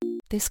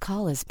This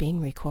call is being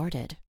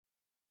recorded.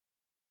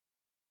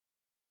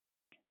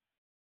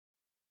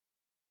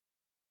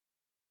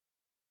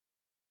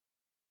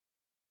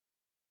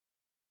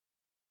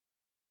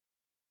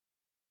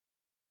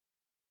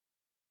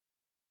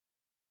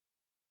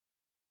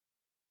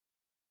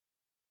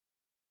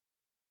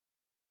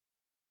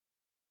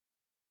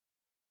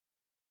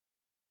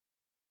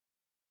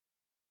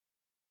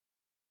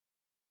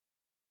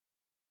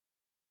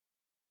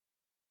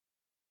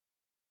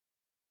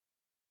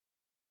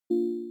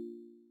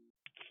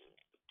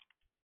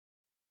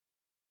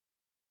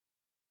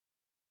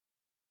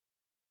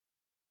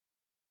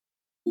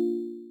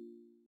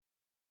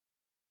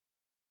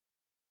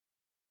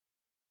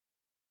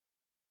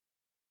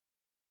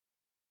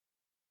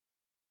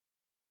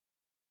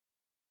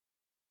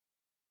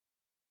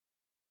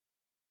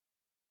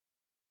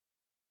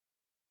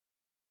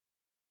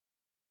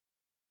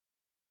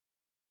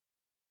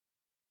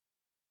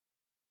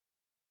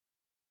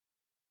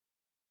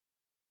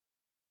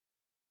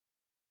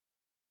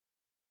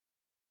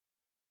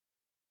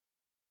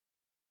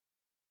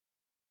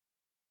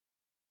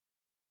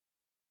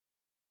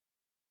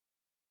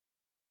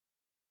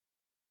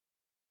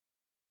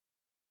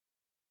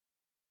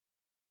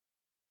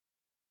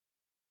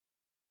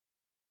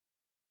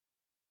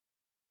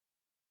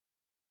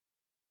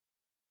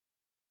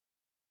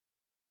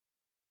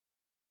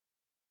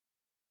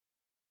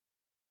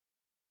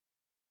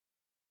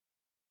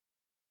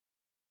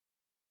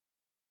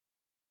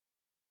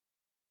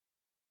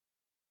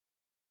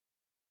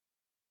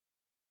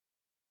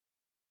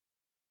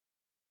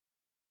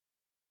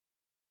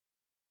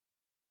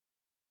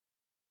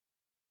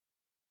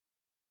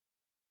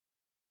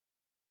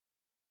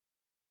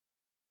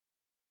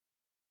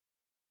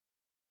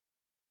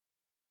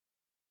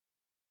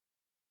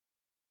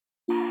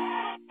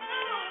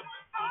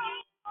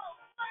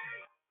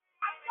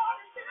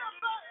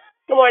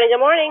 Good morning, good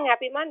morning.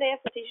 Happy Monday.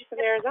 It's Letitia from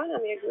Arizona.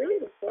 I'm your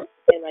greeter.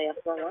 Anybody else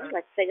online? I'd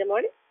like to say good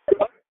morning?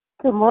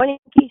 Good morning,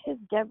 Keisha.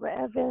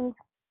 Deborah Evans.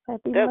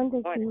 Happy Good Monday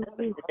morning,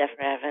 to you.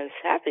 Deborah Evans.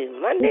 Happy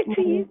Monday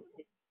to you.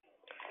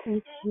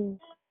 Thank you.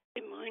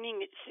 Good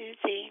morning, it's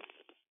Susie.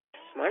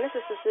 Morning,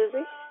 Sister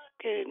Susie.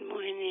 Good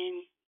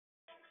morning.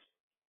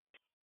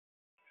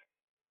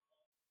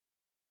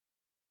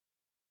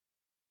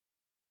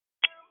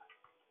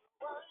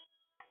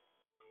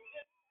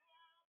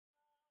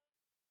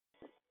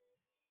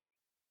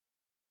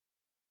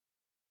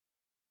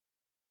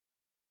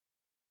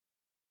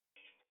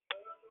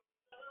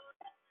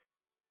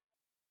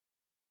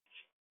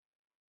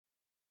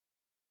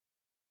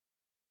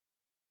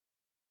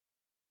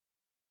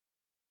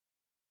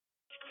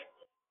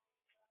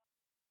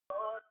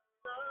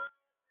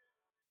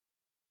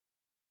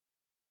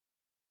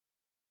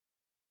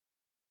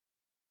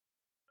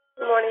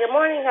 Good morning, good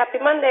morning. Happy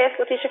Monday. It's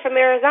Letitia from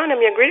Arizona.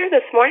 I'm your greeter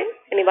this morning.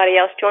 Anybody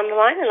else join the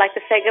line? I'd like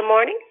to say good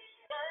morning.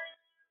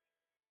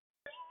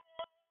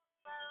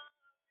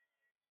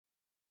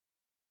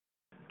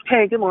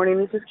 Hey, good morning.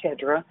 This is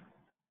Kedra.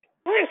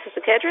 Good morning,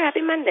 Sister Kedra.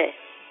 Happy Monday.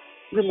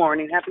 Good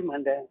morning. Happy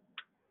Monday.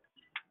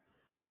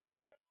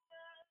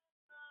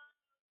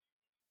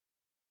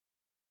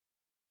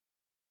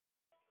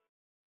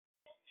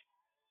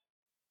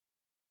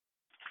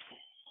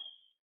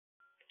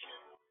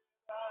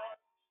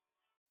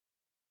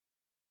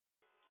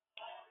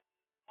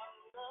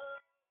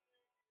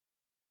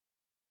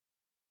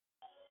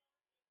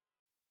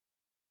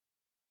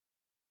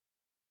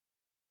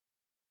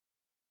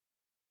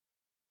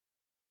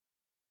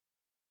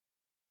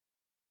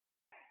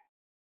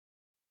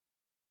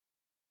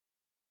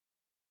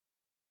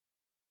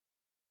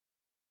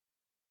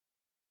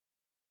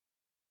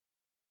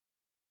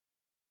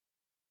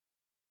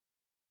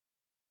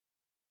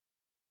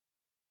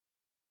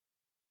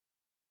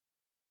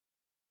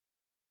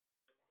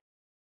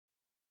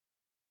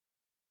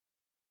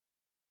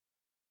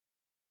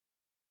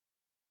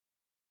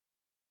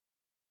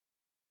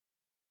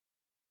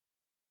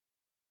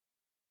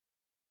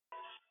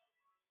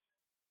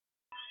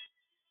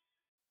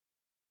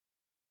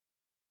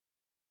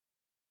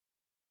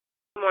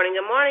 Good morning,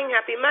 good morning.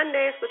 Happy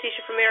Monday. It's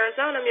Letitia from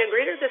Arizona. I'm your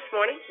greeter this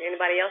morning.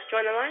 Anybody else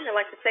join the line? I'd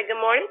like to say good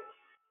morning.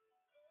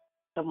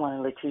 Good morning,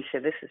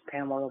 Letitia. This is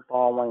Pamela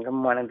Baldwin. Good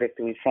morning,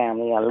 Victory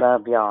family. I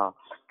love y'all.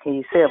 Can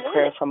you say a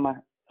prayer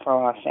for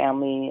our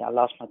family? I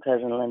lost my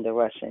cousin Linda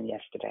Russian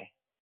yesterday.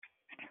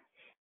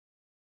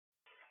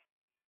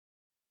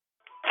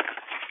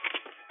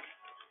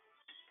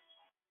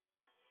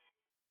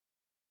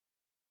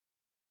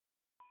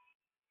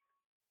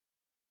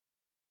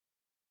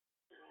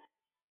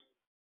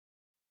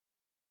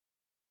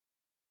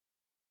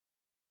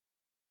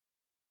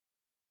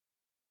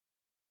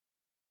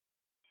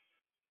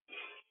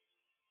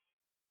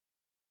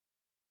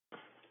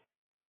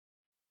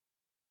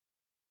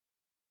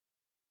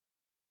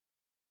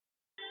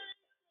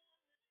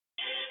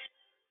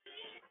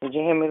 Did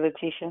you hear me,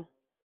 Letitia?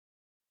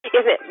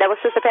 Is it? That was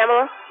Sister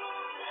Pamela?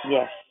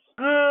 Yes.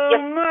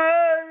 Yes.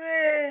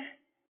 morning.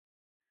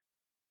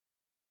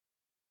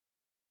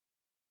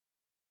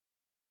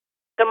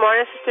 Good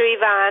morning, Sister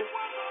Yvonne.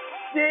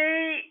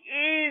 See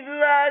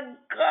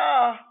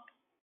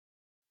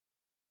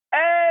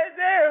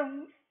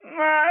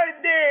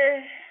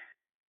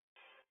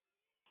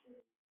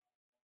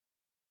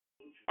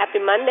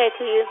Happy Monday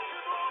to you.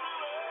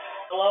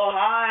 Hello,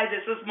 hi,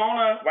 this is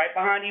Mona, right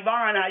behind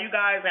Yvonne. How you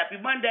guys?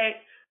 Happy Monday.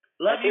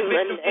 Love Happy you,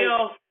 Victor Monday.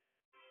 Phil.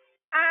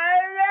 I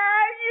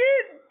love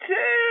you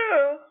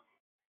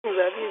too.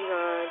 Love you,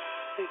 Ron.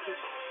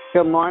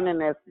 Good morning,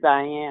 it's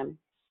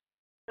Diane.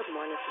 Good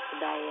morning,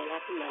 Sister Diane.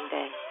 Happy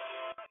Monday.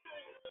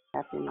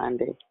 Happy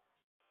Monday.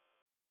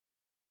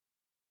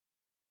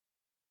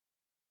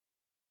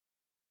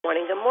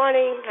 Morning, good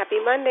morning. Happy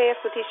Monday. It's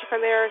Letitia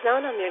from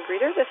Arizona. I'm your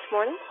greeter this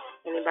morning.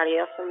 Anybody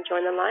else want to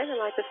join the line and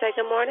like to say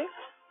good morning?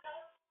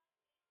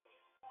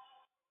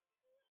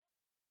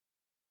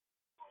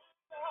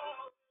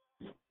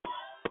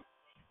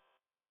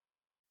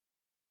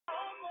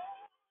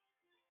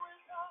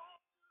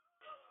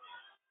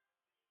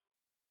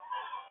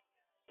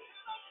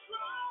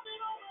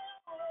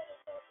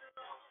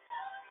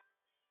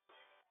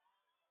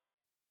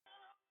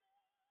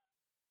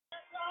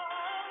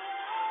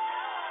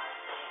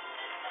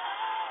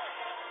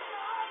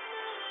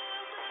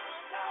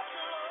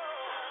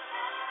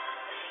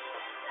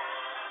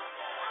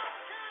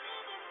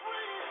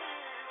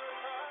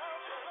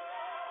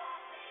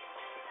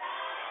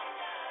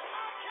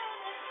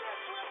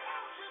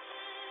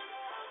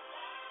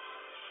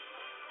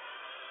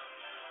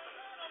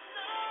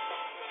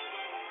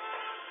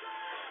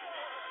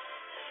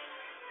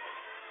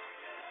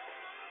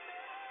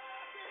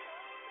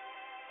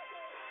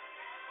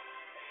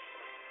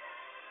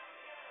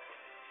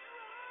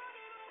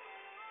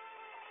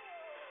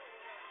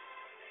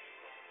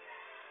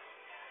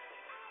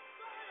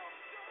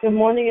 Good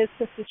morning, it's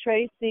Sister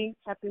Tracy.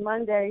 Happy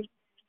Monday.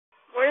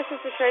 Morning,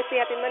 Sister Tracy.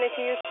 Happy Monday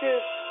to you, too.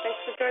 Thanks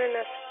for joining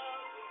us.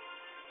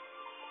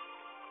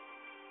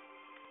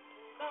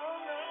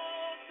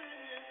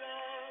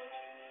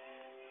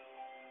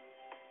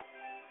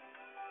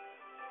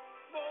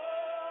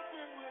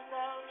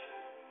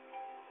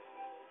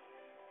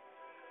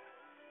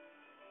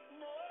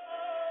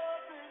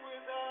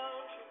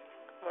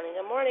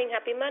 Good morning.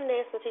 Happy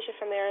Monday. It's Letitia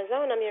from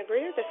Arizona. I'm your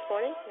greeter this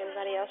morning.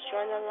 Anybody else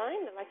join the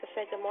line? I'd like to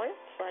say good morning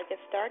before I get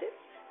started.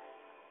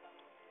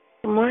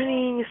 Good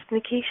morning, it's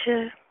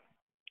Nikisha.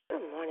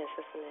 Good morning,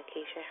 Sister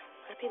Nikisha.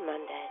 Happy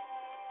Monday.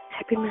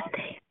 Happy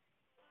Monday.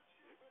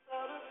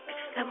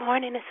 Good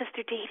morning, it's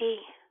Sister Dee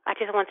Dee. I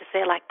just want to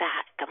say it like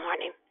that. Good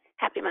morning.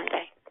 Happy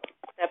Monday.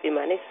 Happy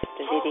Monday,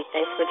 Sister Dee Dee.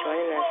 Thanks for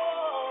joining us.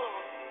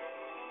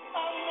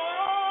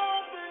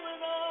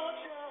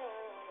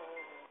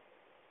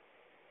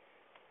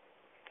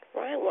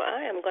 Right, well,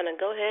 I am going to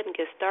go ahead and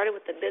get started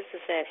with the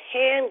business at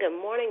hand. Good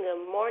morning,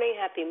 good morning.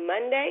 Happy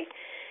Monday.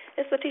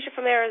 It's Letitia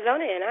from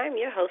Arizona, and I'm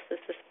your hostess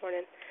this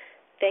morning.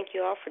 Thank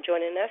you all for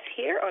joining us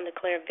here on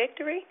Declare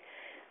Victory.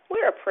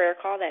 We're a prayer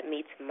call that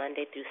meets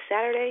Monday through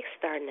Saturday,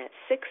 starting at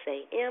 6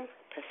 a.m.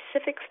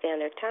 Pacific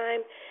Standard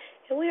Time,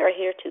 and we are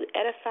here to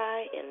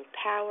edify,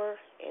 empower,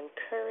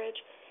 encourage,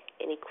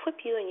 and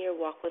equip you in your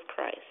walk with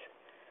Christ.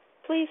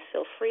 Please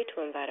feel free to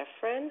invite a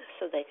friend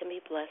so they can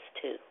be blessed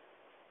too.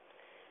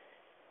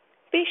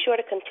 Be sure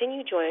to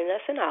continue joining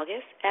us in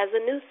August as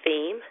the new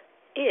theme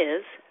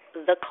is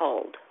The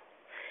Cold.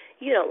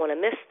 You don't want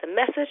to miss the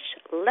message,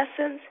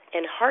 lessons,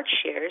 and heart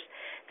shares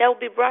that will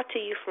be brought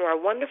to you from our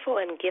wonderful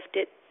and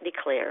gifted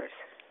declarers.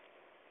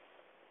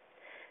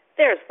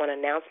 There's one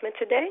announcement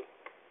today.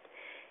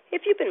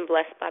 If you've been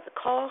blessed by the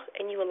call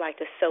and you would like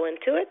to sow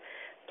into it,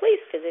 please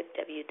visit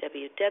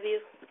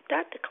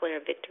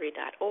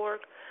www.declarevictory.org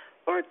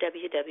or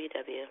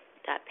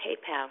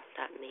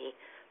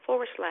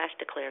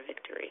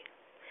www.paypal.me/declarevictory.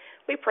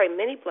 We pray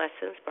many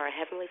blessings by our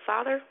Heavenly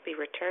Father be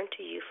returned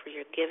to you for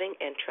your giving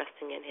and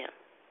trusting in Him.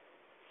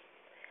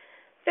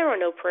 There are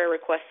no prayer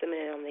requests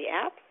submitted on the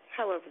app.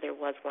 However, there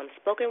was one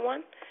spoken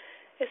one.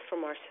 It's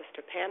from our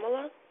sister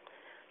Pamela.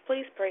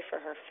 Please pray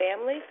for her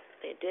family.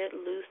 They did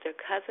lose their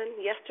cousin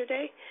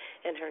yesterday,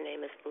 and her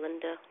name is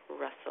Linda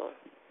Russell.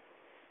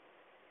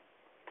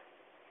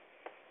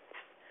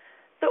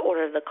 The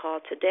order of the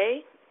call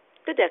today,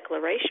 the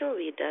declaration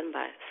will be done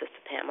by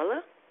Sister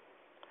Pamela.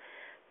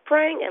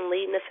 Praying and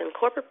leading us in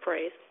corporate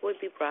praise will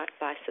be brought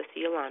by Sister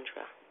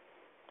Yolandra.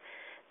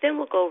 Then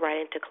we'll go right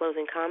into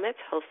closing comments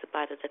hosted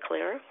by the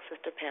declarer,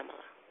 Sister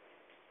Pamela.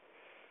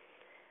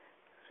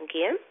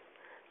 Again,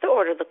 the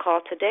order of the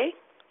call today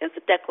is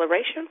the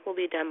declaration will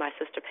be done by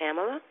Sister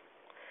Pamela.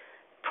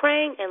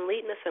 Praying and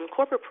leading us in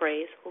corporate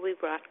praise will be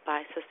brought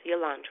by Sister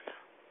Yolandra.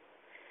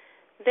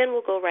 Then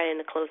we'll go right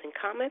into closing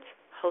comments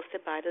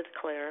hosted by the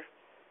declarer,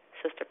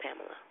 Sister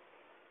Pamela.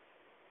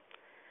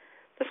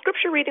 The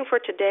scripture reading for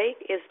today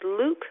is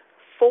Luke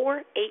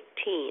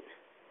 4:18.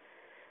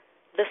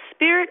 The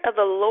Spirit of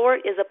the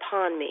Lord is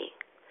upon me,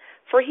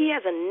 for He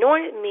has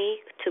anointed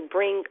me to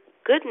bring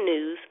good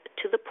news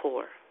to the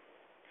poor.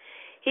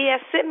 He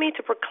has sent me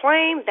to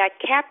proclaim that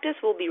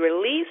captives will be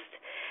released,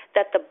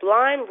 that the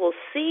blind will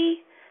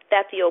see,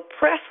 that the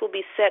oppressed will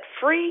be set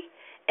free,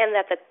 and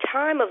that the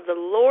time of the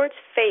Lord's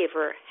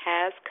favor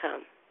has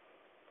come.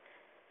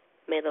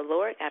 May the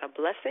Lord add a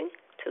blessing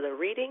to the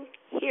reading,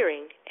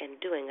 hearing, and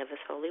doing of His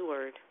holy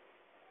word.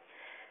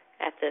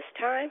 At this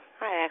time,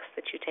 I ask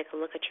that you take a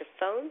look at your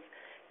phones,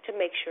 to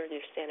make sure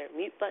your standard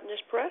mute button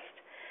is pressed,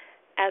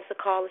 as the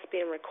call is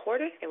being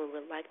recorded and we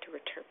would like to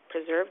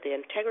preserve the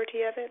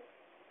integrity of it.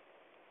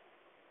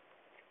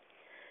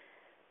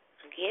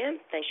 Again,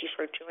 thank you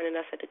for joining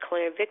us at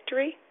Declare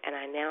Victory, and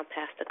I now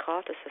pass the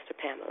call to Sister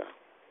Pamela.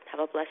 Have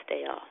a blessed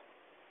day, all.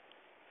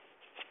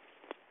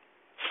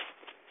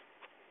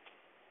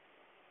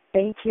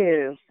 Thank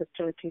you,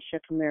 Sister Letitia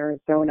from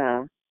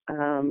Arizona.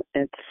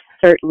 It's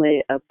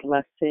certainly a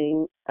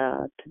blessing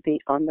to be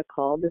on the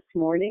call this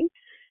morning.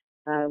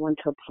 I want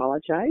to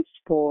apologize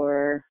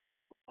for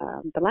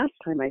the last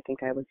time I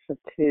think I was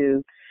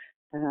to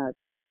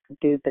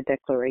do the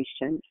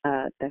declaration.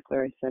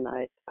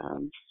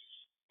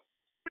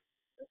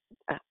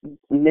 I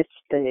missed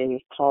the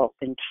call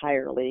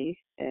entirely,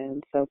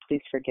 and so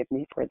please forgive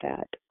me for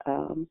that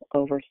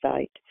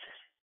oversight.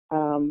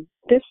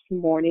 This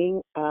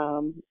morning,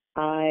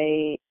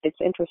 it's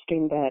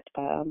interesting that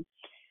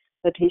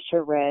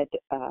Letitia read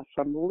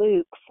from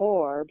Luke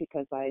 4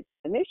 because I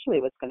initially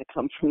was going to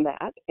come from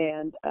that,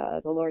 and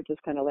the Lord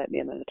just kind of led me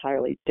in an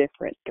entirely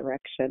different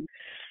direction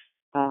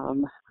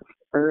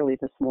early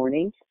this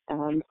morning.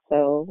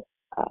 So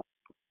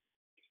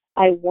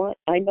I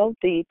know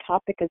the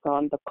topic is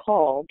on the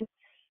called,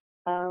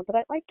 but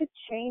I'd like to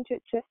change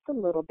it just a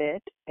little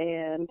bit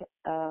and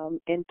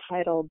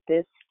entitle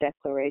this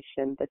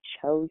declaration "The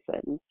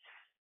Chosen."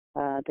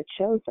 The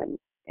Chosen,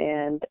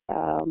 and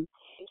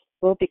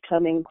we'll be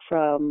coming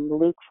from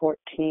Luke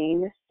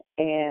 14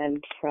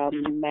 and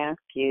from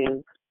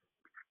Matthew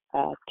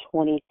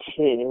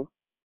 22,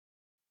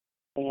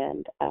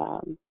 and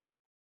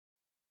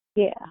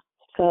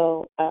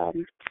So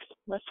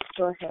let's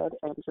go ahead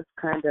and just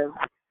kind of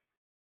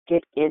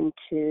get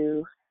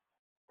into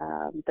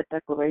the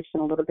declaration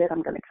a little bit.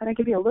 I'm going to kind of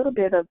give you a little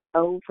bit of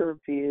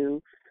overview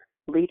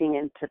leading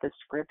into the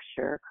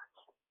scripture,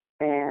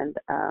 and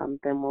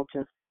then we'll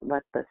just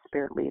let the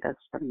Spirit lead us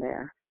from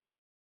there.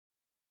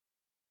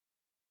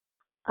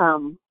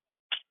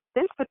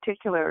 This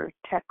particular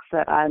text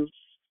that I'm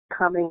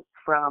coming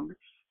from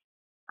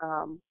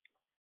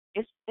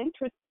is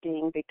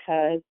interesting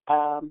because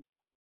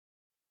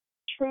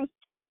truth,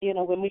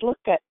 when we look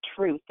at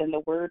truth and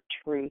the word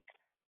truth,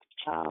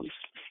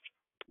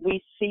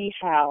 we see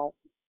how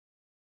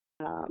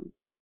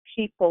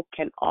people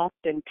can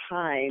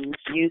oftentimes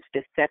use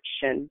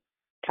deception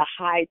to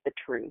hide the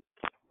truth.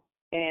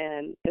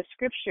 And the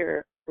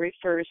scripture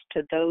refers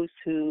to those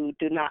who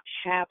do not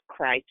have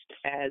Christ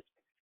as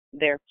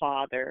their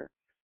Father,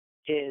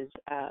 is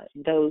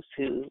those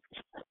who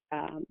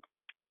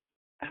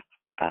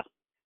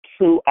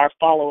are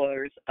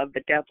followers of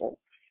the devil.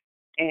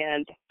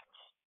 And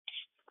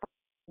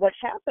what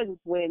happens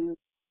when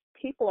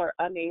people are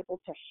unable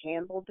to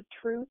handle the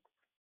truth,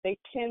 they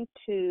tend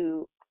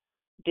to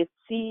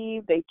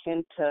deceive, they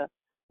tend to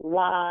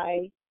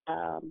lie,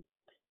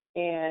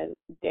 and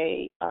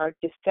they are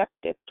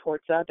deceptive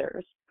towards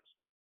others.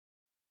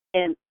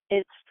 And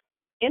it's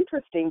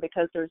interesting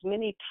because there's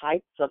many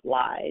types of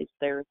lies.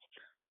 There's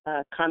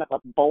kind of a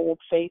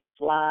bold-faced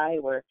lie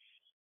where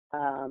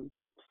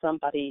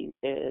somebody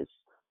is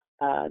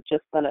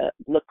just going to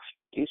look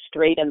you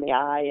straight in the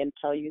eye and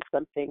tell you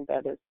something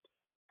that is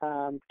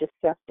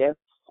deceptive.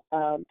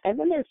 And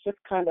then there's just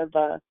kind of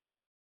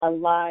a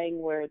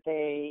lying where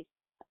they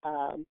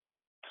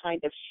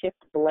kind of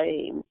shift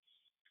blame,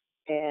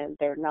 and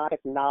they're not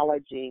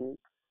acknowledging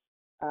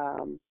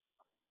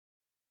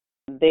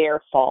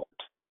their fault,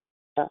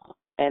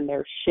 and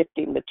they're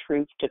shifting the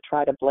truth to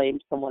try to blame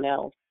someone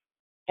else.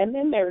 And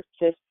then there's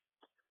this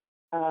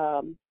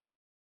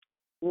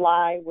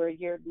lie where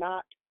you're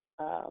not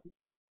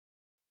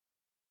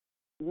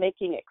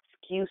making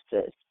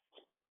excuses,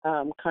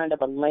 kind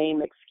of a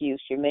lame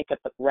excuse. You make up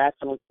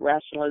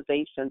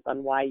rationalizations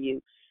on why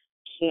you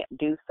can't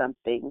do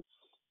something.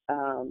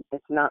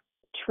 It's not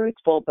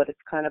truthful, but it's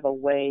kind of a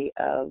way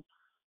of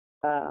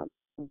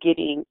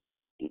getting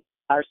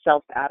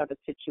ourselves out of a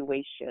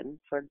situation.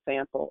 For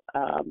example,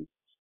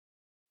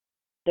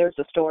 there's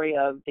a story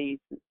of these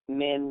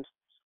men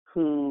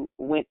who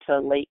went to a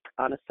lake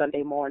on a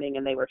Sunday morning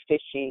and they were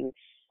fishing,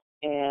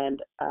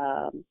 and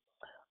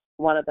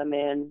one of the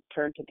men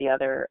turned to the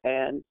other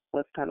and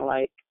was kind of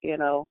like,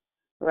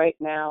 right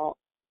now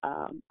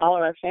all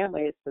of our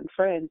families and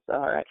friends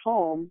are at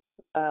home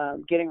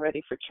getting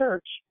ready for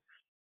church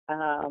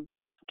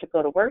to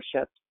go to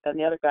worship. And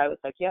the other guy was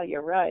like, yeah,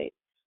 you're right.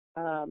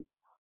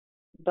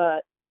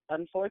 But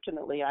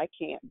unfortunately, I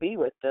can't be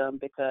with them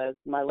because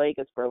my leg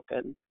is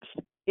broken.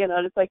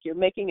 It's like you're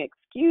making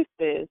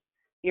excuses.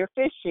 You're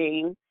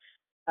fishing,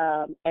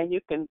 and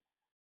you can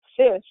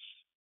fish,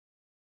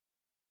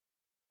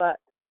 but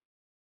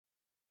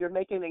you're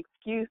making an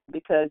excuse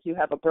because you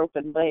have a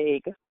broken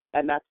leg,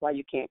 and that's why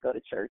you can't go to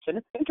church. And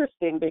it's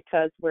interesting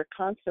because we're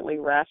constantly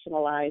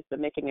rationalized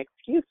and making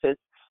excuses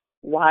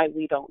why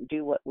we don't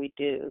do what we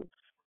do,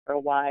 or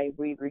why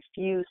we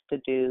refuse to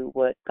do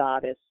what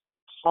God is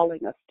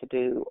calling us to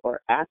do, or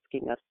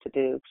asking us to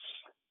do,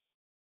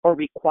 or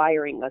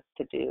requiring us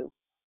to do.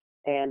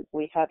 And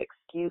we have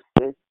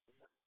excuses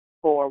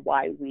for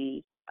why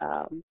we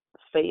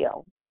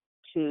fail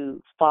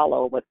to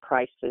follow what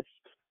Christ is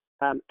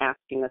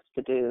asking us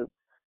to do.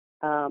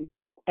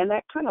 And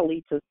that kind of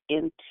leads us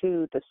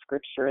into the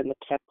scripture in the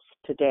text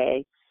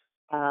today,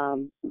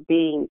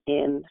 being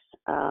in,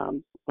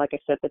 like I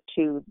said, the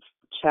two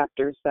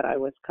chapters that I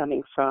was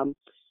coming from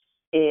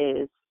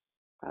is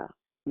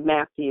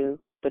Matthew,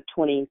 the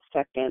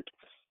 22nd,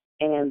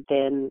 and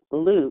then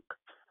Luke.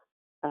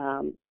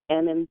 And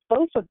in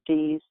both of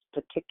these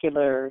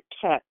particular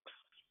texts,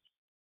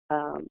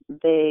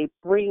 they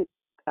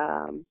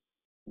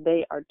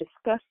are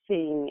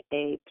discussing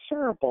a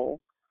parable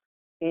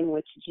in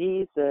which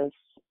Jesus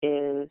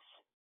is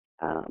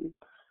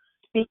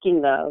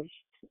speaking of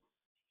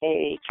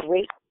a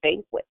great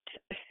banquet.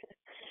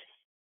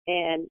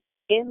 And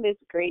in this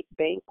great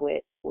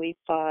banquet, we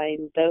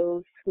find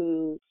those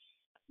who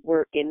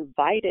were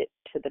invited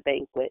to the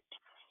banquet,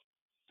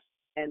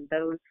 and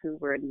those who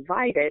were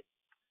invited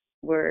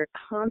were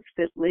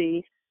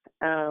constantly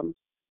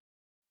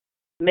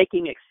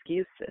making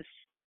excuses.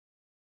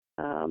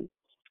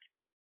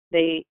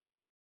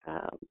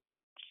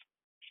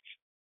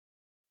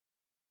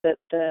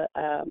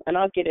 And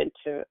I'll get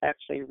into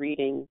actually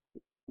reading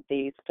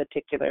these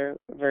particular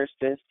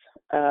verses,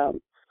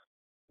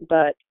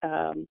 but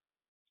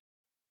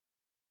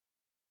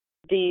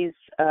these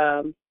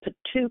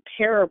two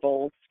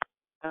parables,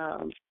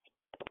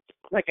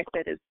 like I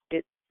said,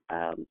 it's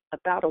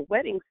about a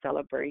wedding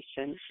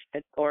celebration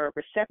or a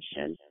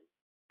reception,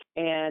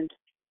 and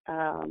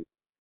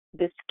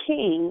this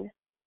king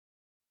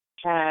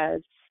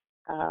has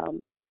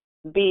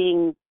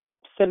being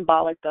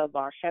symbolic of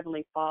our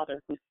Heavenly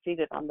Father who's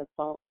seated on the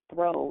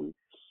throne,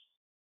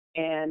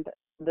 and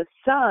the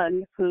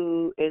son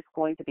who is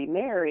going to be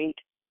married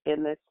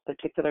in this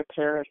particular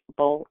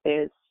parable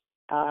is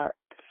our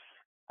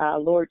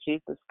Lord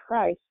Jesus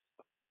Christ,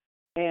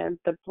 and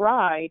the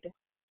bride,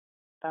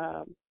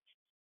 and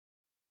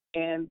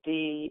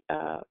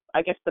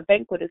I guess the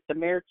banquet is the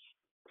marriage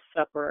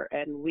supper,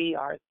 and we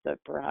are the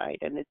bride,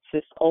 and it's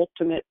this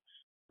ultimate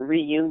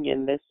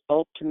reunion, this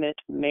ultimate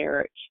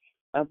marriage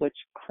of which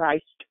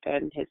Christ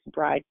and his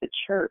bride, the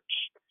church,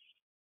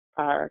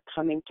 are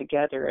coming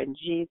together, and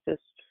Jesus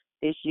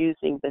is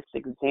using this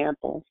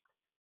example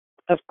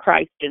of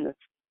Christ in this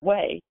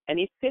way, and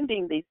he's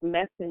sending these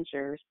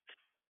messengers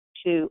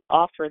to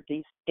offer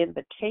these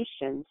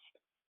invitations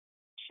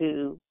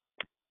to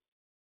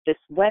this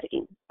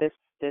wedding, this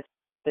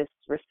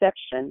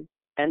reception,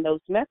 and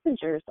those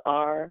messengers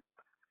are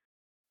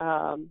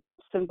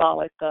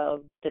symbolic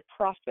of the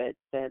prophets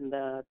and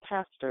the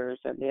pastors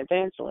and the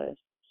evangelists.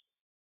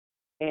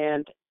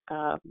 And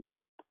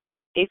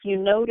if you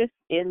notice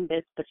in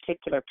this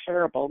particular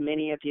parable,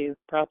 many of you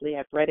probably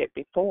have read it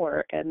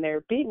before, and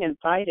they're being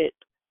invited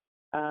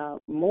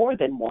more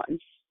than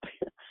once.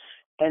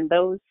 And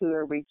those who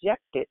are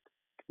rejected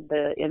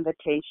the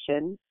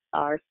invitation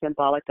are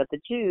symbolic of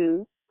the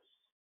Jews.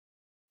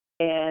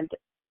 And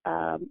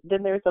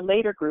then there's a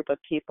later group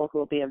of people who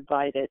will be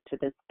invited to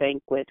this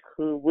banquet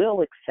who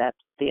will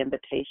accept the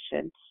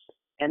invitation,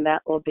 and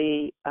that will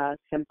be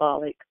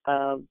symbolic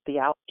of the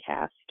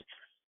outcast,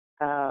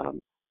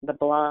 the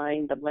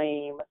blind, the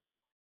lame,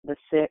 the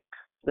sick,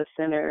 the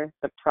sinner,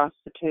 the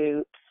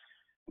prostitute,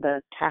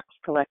 the tax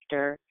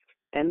collector,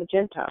 and the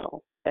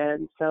Gentile.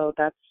 And so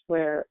that's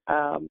where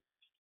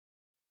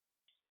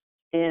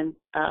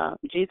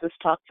Jesus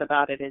talks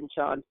about it in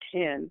John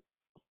 10,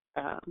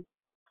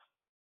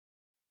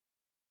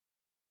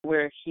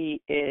 where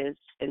he is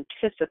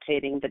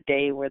anticipating the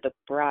day where the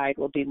bride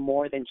will be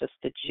more than just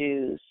the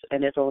Jews,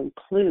 and it'll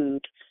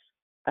include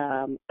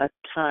a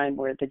time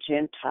where the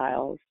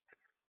Gentiles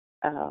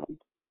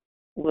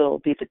will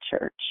be the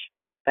church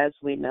as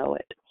we know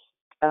it.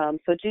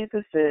 So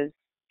Jesus is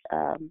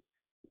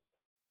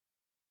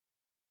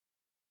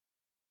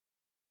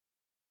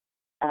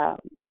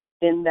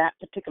in that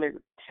particular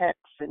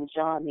text in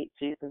John,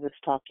 Jesus is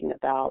talking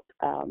about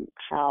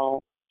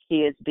how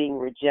he is being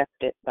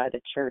rejected by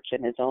the church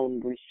and his own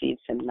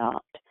receives him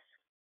not.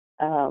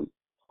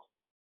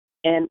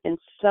 And in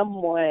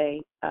some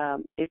way,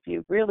 if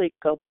you really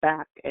go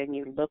back and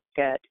you look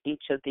at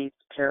each of these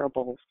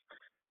parables,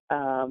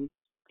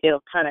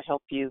 it'll kind of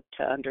help you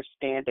to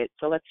understand it.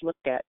 So let's look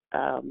at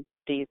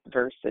these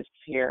verses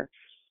here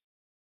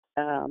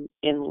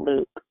in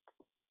Luke.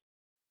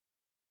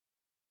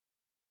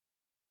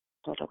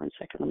 Hold on 1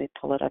 second. Let me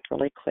pull it up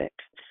really quick.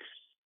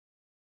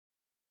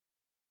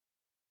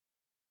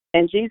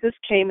 And Jesus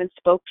came and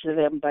spoke to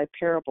them by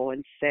parable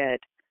and said,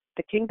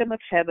 "The kingdom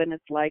of heaven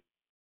is like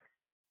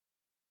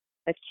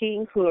a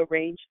king who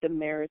arranged the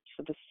marriage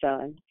for the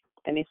son,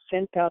 and he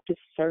sent out his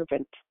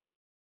servant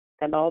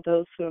and all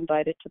those who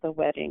invited to the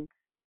wedding,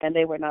 and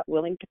they were not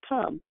willing to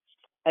come.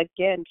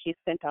 Again, he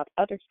sent out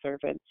other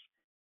servants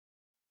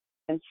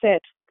and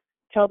said,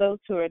 'Tell those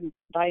who are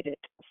invited,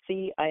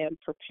 see, I am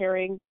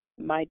preparing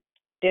my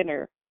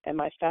dinner, and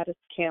my fattest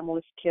camel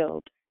is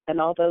killed,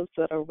 and all those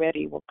that are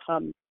ready will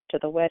come to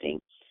the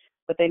wedding.'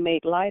 But they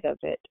made light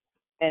of it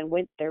and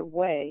went their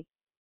way,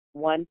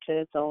 one to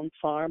his own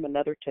farm,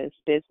 another to his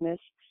business,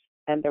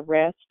 and the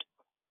rest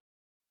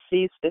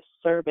sees this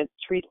servant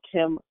treat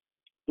him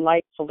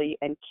lightfully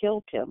and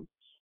killed him.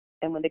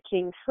 And when the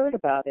king heard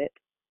about it,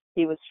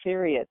 he was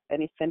furious,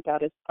 and he sent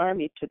out his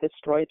army to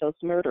destroy those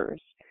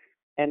murderers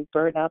and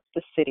burn up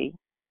the city.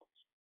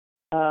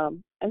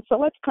 And so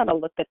let's kind of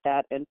look at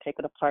that and take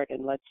it apart,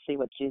 and let's see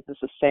what Jesus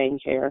is saying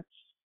here.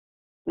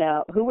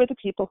 Now, who were the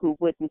people who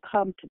wouldn't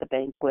come to the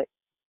banquet,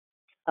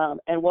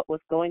 and what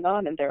was going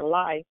on in their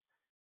life?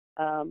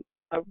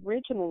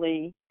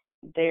 Originally,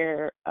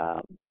 their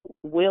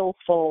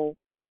willful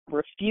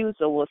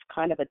refusal was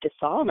kind of a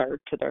dishonor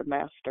to their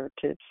master,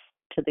 to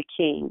the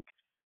king.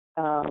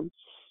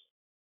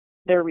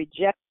 They're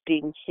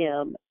rejecting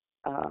him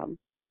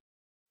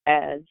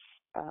as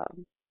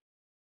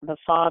the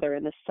Father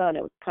and the Son.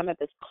 It was kind of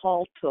this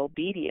call to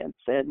obedience,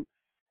 and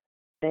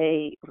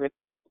they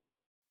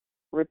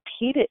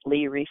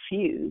repeatedly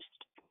refused,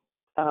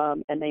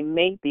 and they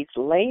made these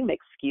lame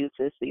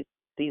excuses,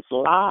 these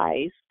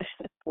lies,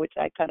 which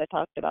I kind of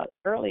talked about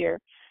earlier.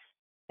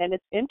 And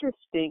it's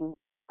interesting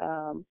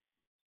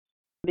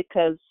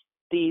because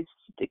these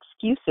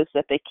excuses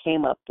that they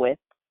came up with,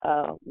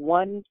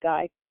 one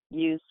guy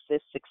used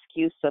this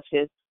excuse of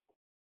his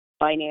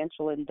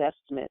financial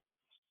investment,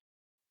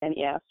 and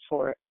he asked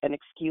for an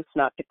excuse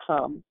not to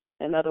come.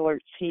 In other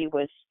words, he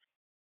was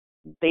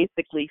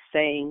basically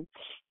saying,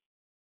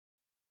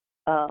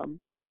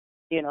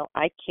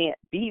 I can't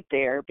be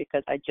there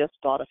because I just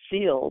bought a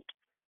field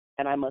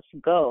and I must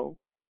go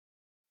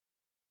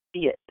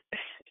see it.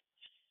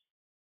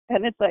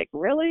 And it's like,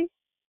 really?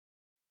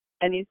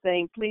 And he's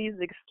saying, please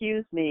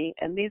excuse me.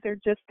 And these are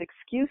just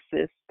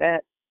excuses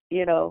that,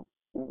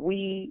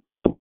 we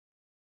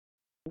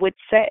would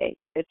say.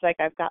 It's like,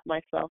 I've got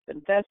myself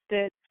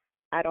invested.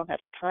 I don't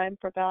have time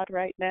for God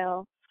right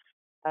now.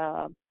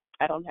 I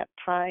don't have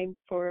time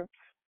for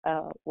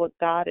what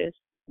God is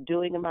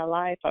doing in my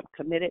life. I'm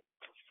committed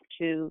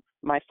to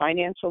my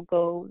financial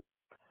goals,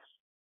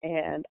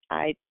 and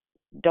I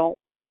don't,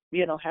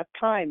 have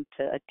time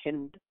to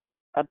attend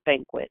a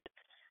banquet.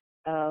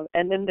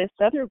 And then this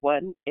other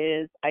one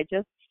is, I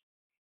just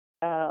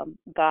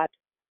got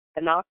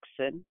an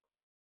oxen,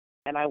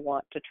 and I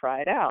want to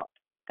try it out.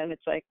 And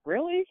it's like,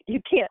 really? You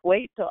can't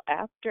wait till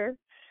after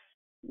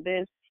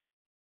this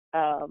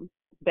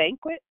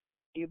banquet?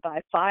 You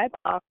buy 5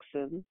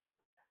 oxen,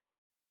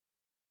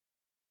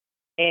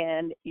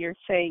 and you're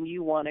saying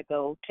you want to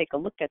go take a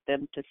look at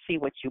them to see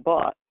what you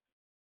bought.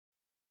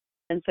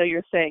 And so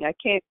you're saying, I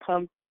can't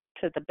come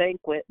to the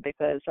banquet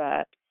because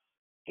I,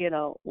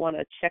 want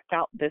to check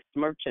out this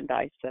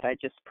merchandise that I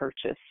just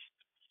purchased.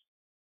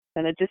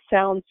 And it just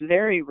sounds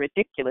very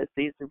ridiculous.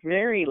 These are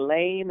very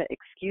lame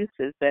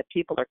excuses that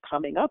people are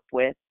coming up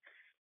with,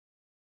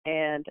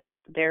 and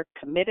they're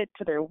committed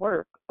to their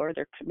work, or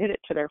they're committed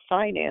to their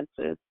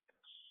finances,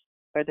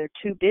 or they're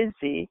too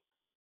busy,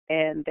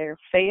 and they're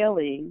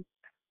failing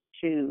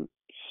to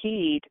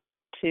heed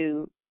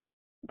to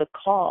the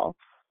call.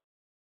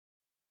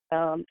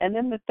 And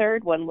then the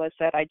third one was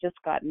that I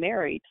just got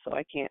married, so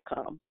I can't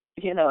come.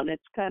 And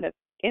it's kind of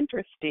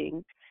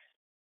interesting.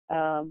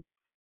 In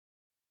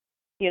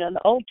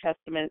the Old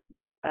Testament,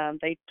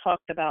 they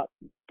talked about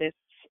this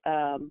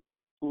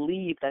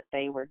leave that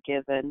they were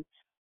given,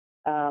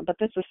 but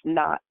this is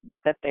not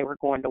that they were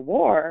going to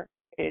war.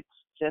 It's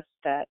just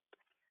that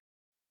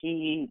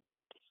he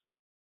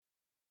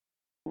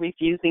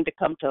refusing to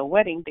come to a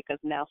wedding because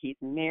now he's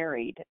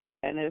married,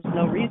 and there's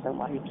no reason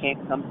why he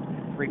can't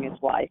come bring his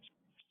wife.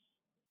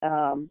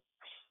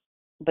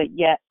 But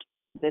yet,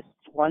 this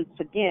once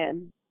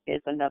again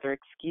is another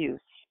excuse.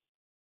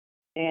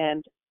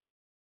 And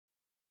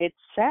it's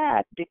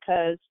sad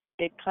because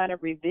it kind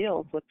of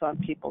reveals what's on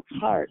people's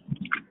hearts,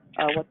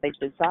 what they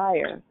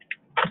desire.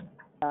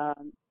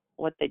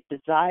 What they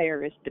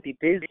desire is to be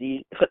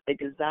busy. What they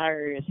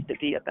desire is to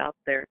be about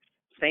their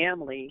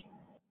family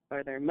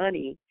or their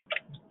money.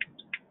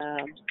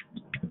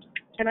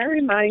 Can I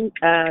remind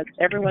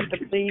everyone to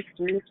please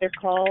mute their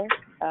call?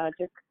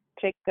 Just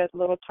take a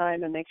little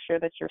time and make sure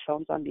that your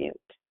phone's on mute.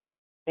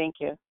 Thank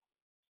you.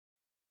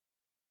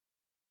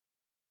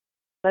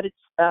 But it's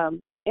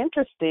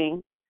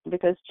interesting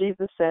because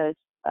Jesus says,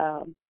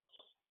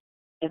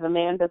 if a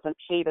man doesn't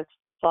hate his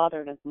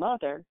father and his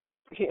mother,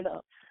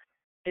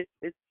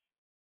 it's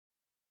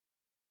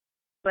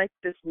like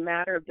this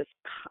matter of this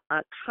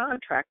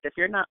contract. If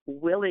you're not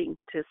willing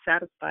to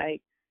satisfy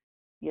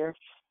your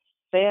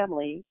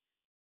family,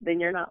 then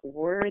you're not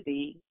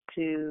worthy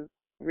to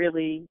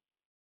really,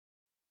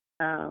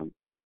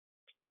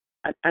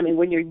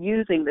 when you're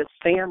using this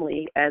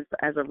family as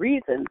a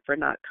reason for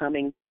not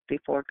coming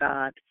before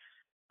God,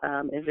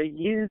 if you're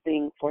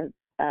using for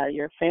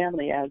your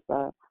family as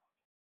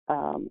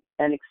an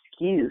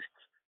excuse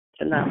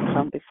to not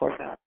come before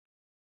God.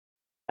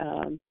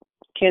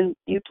 Can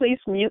you please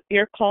mute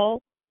your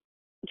call?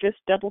 Just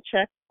double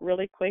check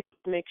really quick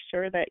to make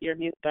sure that your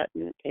mute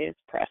button is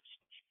pressed.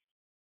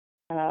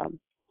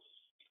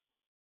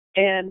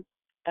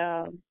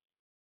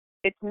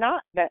 It's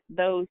not that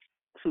those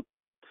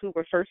who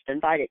were first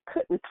invited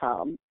couldn't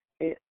come.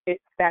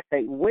 It's that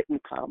they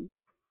wouldn't come.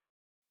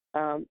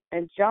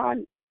 And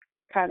John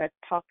kind of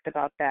talked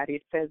about that.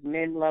 He says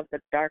men love the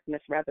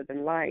darkness rather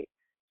than light.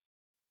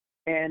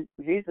 And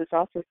Jesus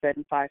also said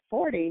in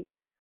 5:40,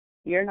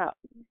 you're not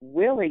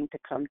willing to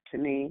come to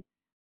me.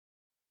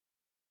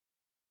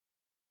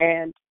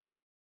 And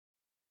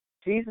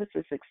Jesus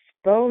is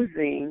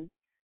exposing,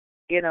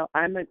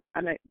 I'm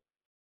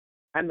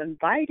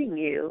inviting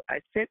you. I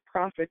sent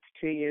prophets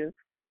to you,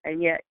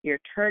 and yet you're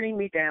turning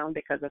me down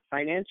because of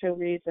financial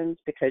reasons,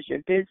 because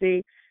you're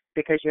busy,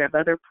 because you have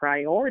other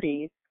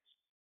priorities.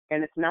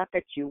 And it's not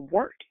that you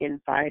weren't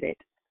invited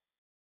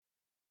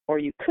or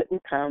you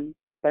couldn't come,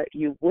 but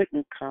you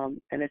wouldn't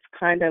come. And it's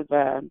kind of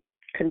a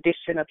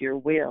condition of your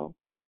will.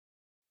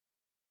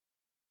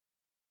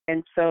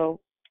 And so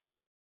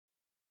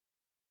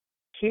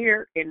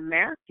here in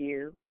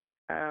Matthew,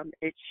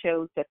 it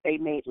shows that they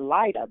made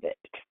light of it.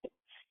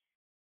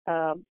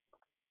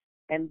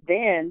 And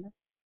then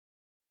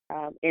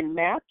in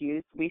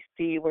Matthew, we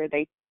see where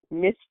they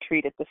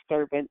mistreated the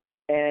servants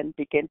and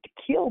began to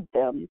kill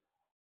them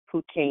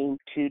who came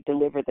to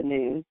deliver the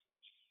news.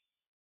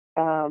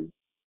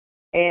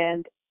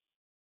 And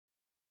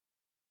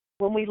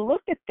when we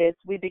look at this,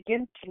 we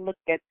begin to look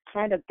at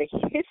kind of the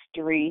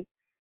history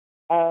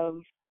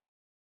of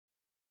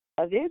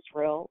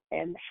Israel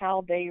and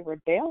how they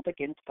rebelled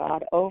against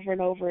God over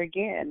and over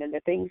again, and the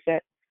things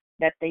that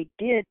they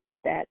did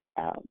that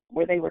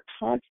where they were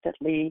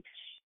constantly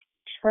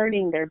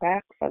turning their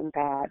backs on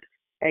God,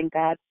 and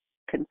God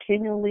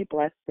continually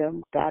blessed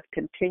them. God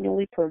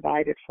continually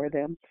provided for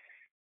them,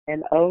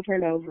 and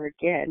over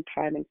again,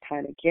 time and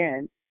time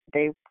again,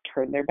 they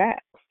turned their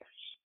backs.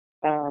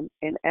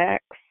 In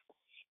Acts,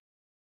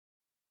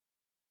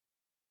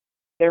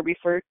 they're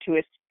referred to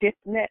as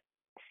stiff-necked,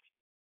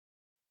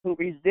 who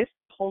resist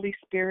Holy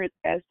Spirit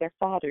as their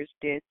fathers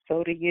did,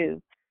 so do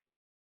you.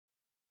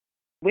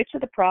 Which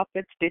of the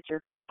prophets did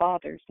your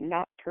fathers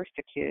not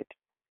persecute?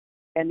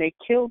 And they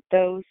killed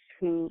those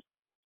who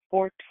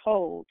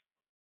foretold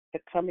the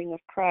coming of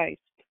Christ,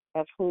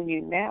 of whom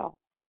you now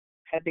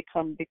have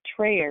become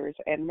betrayers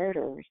and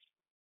murderers.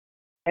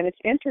 And it's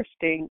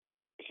interesting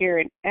here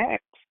in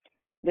Acts,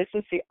 this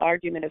is the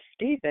argument of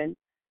Stephen,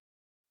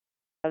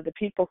 of the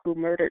people who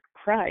murdered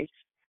Christ,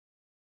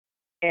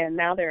 and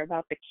now they're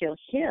about to kill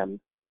him.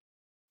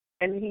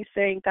 And he's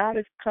saying, God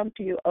has come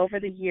to you over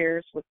the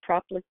years with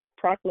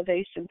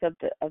proclamations of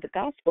the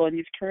gospel, and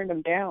you've turned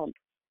them down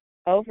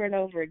over and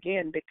over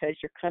again because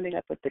you're coming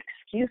up with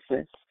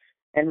excuses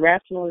and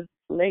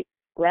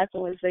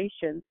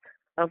rationalization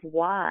of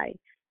why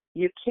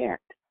you can't.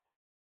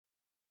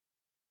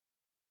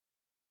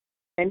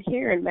 And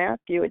here in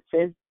Matthew it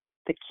says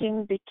the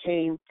king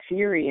became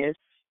furious,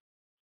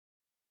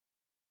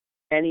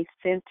 and he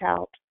sent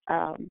out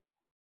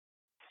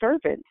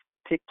servants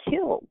to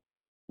kill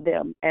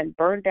them and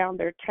burn down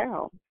their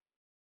town.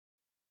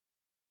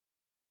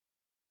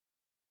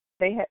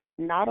 They had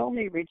not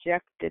only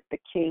rejected the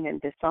king and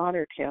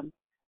dishonored him,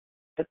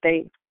 but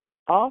they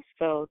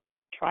also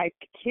tried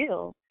to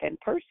kill and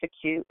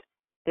persecute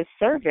the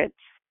servants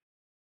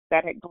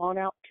that had gone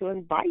out to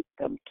invite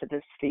them to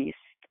this feast.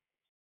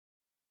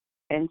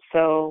 And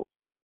so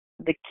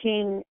the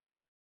king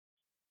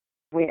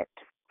went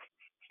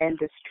and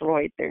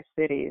destroyed their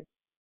cities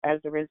as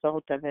a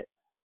result of it.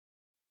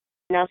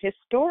 Now,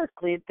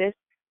 historically, this,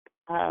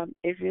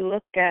 if you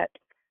look at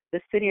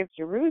the city of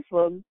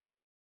Jerusalem,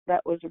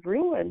 that was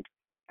ruined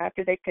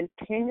after they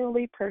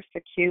continually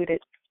persecuted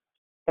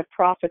the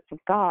prophets of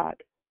God.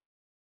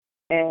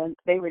 And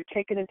they were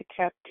taken into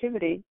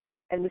captivity,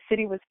 and the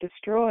city was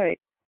destroyed.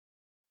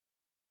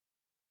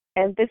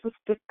 And this was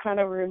just kind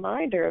of a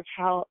reminder of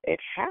how it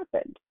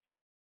happened.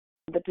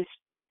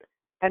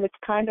 And it's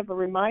kind of a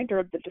reminder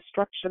of the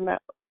destruction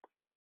that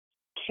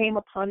came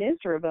upon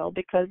Israel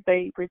because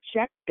they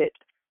rejected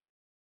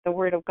the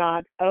word of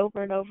God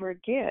over and over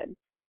again.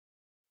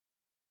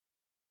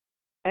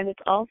 And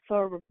it's also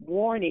a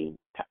warning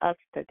to us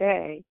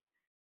today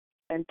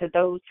and to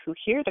those who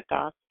hear the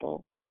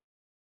gospel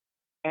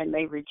and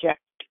they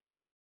reject.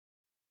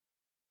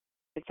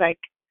 It's like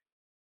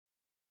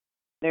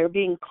they're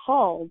being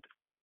called,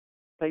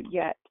 but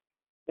yet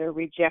they're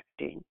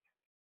rejecting.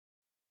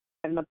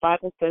 And the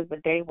Bible says the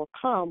day will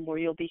come where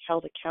you'll be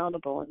held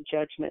accountable and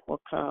judgment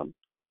will come.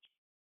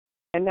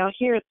 And now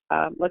here,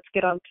 let's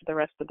get on to the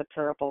rest of the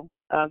parable,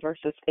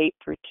 verses 8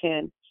 through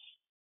 10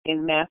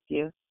 in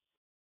Matthew.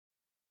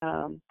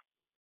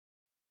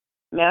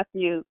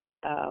 Matthew,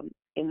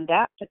 in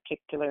that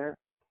particular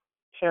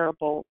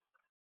parable,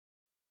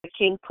 the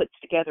king puts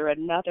together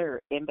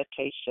another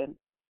invitation,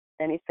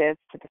 and he says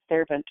to the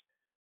servant,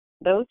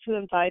 those who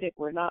invited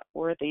were not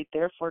worthy,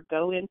 therefore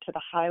go into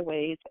the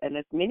highways, and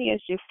as many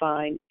as you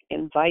find,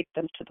 invite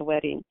them to the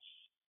wedding.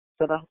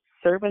 So the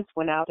servants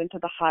went out into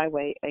the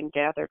highway and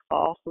gathered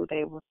all who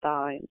they would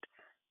find,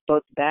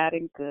 both bad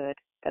and good,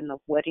 and the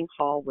wedding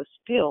hall was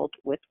filled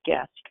with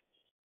guests.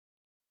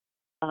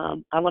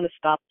 I want to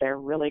stop there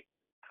really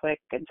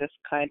quick and just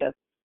kind of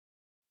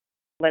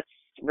let's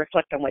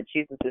reflect on what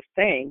Jesus is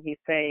saying. He's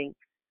saying,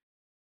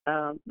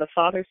 the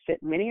Father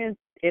sent many an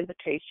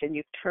invitation,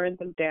 you've turned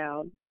them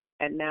down,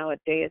 and now a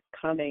day is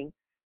coming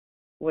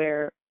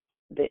where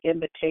the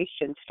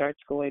invitation starts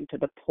going to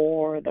the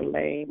poor, the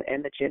lame,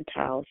 and the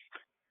Gentiles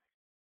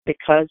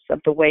because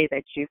of the way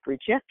that you've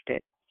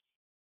rejected.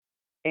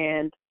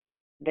 And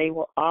they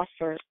will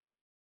offer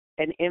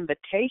an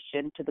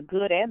invitation to the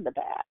good and the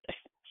bad.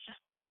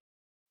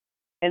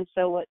 And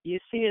so what you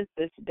see is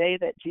this day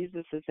that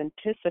Jesus is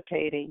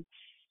anticipating,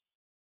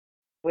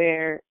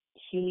 where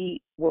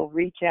he will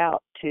reach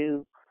out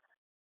to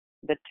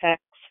the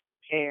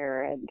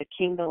taxpayer and the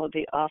kingdom will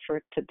be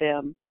offered to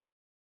them.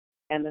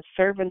 And the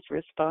servant's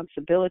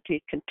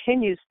responsibility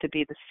continues to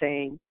be the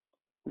same.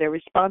 Their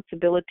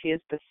responsibility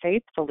is to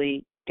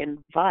faithfully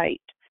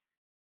invite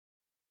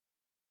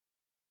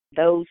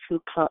those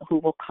who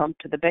will come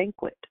to the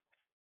banquet.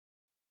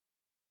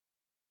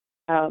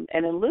 And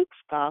in Luke's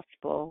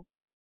gospel,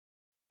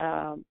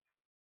 the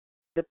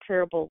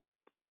parable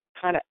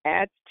kind of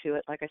adds to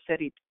it. Like I said,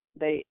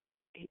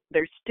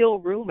 there's still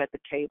room at the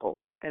table,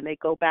 and they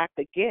go back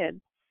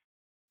again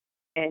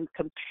and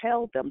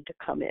compel them to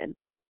come in.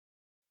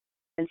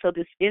 And so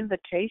this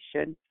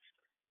invitation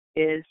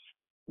is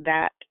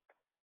that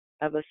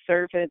of a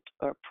servant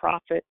or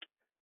prophet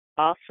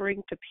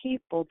offering to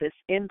people this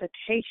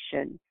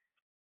invitation.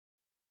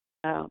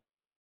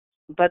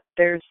 But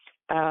there's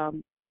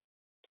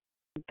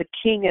the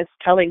king is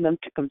telling them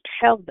to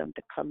compel them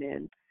to come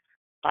in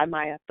by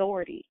my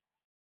authority.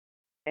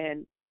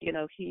 And,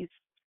 he's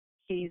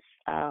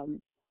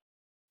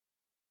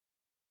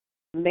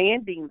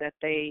demanding that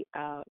they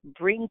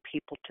bring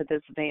people to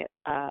this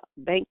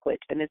banquet.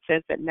 And it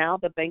says that now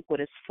the banquet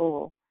is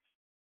full.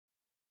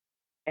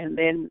 And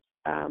then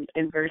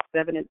in verse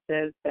 7 it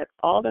says that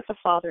all that the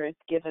Father has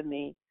given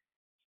me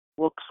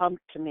will come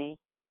to me.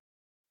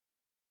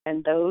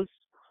 And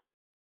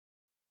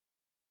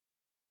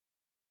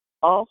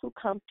all who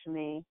come to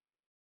me,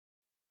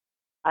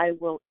 I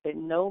will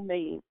in no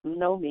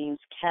means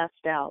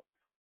cast out.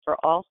 For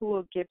all who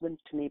are given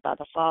to me by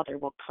the Father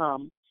will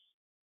come.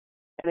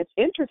 And it's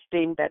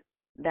interesting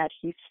that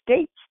he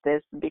states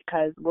this,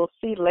 because we'll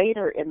see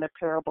later in the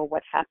parable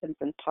what happens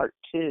in part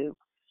 2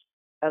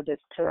 of this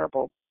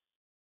parable.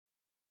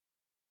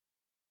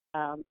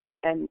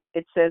 And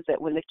it says that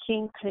when the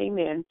king came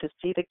in to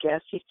see the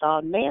guests, he saw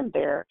a man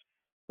there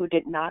who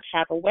did not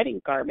have a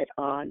wedding garment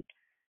on.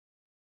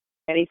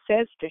 And he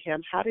says to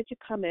him, "How did you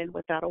come in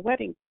without a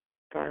wedding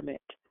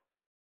garment?"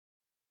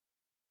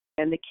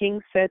 And the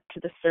king said to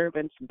the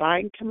servants,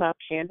 "Bind him up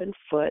hand and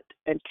foot,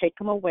 and take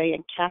him away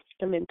and cast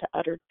him into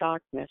utter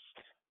darkness,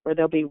 where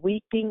there'll be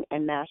weeping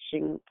and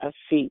gnashing of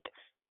feet.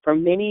 For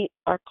many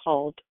are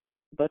called,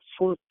 but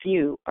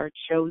few are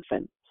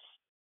chosen."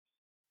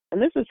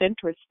 And this is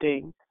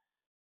interesting,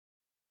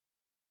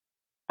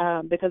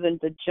 because in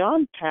the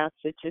John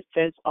passage it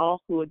says,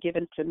 "All who are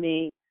given to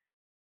me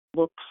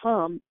will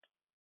come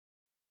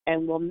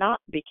and will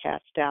not be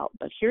cast out."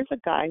 But here's a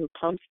guy who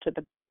comes to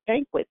the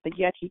banquet, but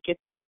yet he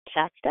gets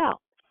cast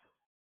out.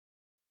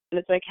 And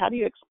it's like, how do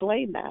you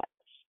explain that?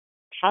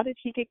 How did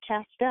he get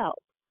cast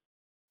out?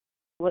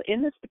 Well,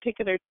 in this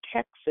particular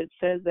text, it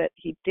says that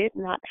he did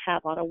not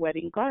have on a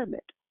wedding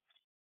garment.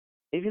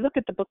 If you look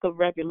at the book of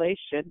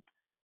Revelation,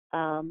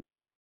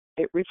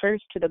 it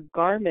refers to the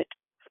garment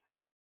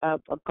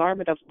of a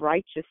garment of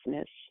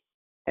righteousness.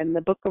 And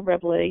the book of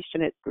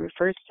Revelation, it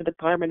refers to the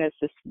garment as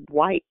this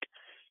white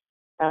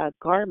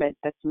garment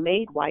that's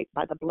made white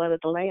by the blood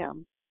of the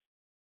Lamb.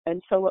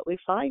 And so what we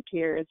find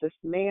here is this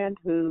man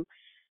who,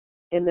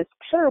 in this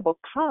parable,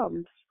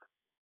 comes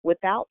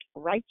without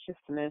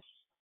righteousness.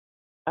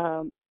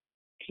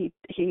 He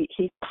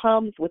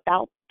comes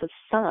without the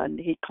Son.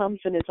 He comes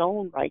in his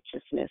own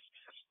righteousness.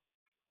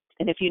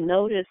 And if you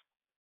notice,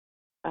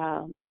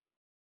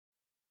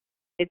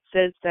 it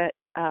says that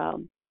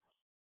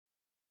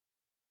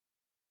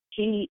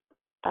he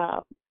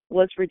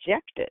was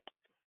rejected.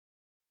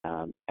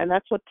 And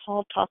that's what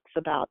Paul talks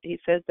about. He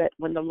says that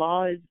when the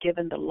law is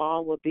given, the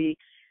law will be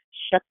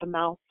shut the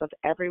mouth of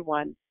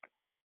everyone.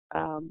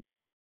 And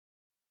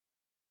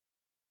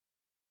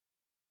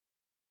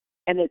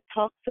it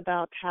talks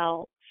about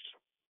how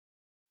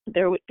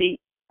there would be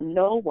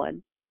no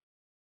one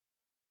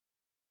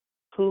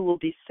who will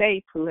be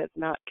safe who has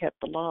not kept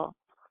the law.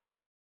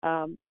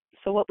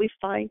 So what we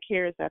find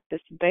here is that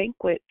this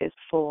banquet is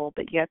full,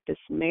 but yet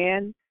this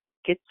man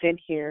gets in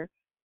here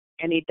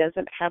and he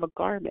doesn't have a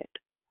garment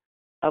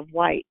of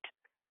white.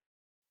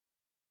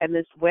 And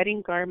this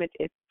wedding garment,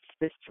 it's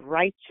this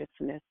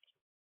righteousness,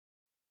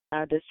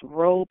 this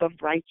robe of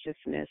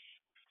righteousness.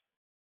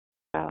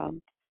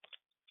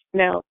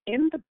 Now,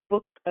 in the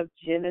book of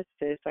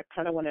Genesis, I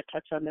kind of want to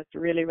touch on this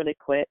really, really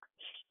quick.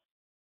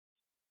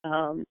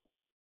 In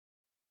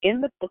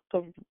the book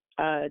of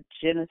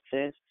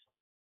Genesis,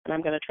 and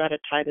I'm going to try to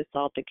tie this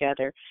all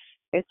together,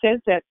 it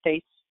says that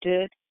they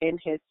stood in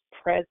his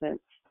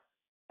presence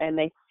and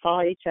they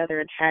saw each other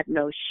and had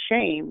no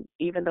shame,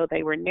 even though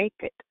they were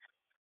naked.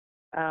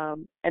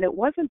 And it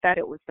wasn't that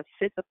it was the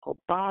physical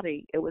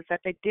body, it was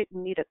that they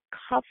didn't need a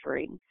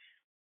covering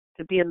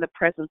to be in the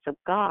presence of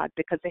God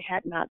because they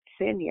had not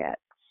sinned yet.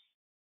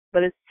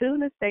 But as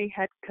soon as they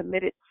had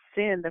committed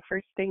sin, the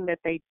first thing that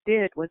they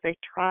did was they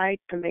tried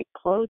to make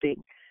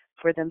clothing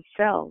for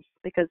themselves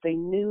because they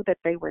knew that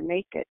they were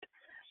naked.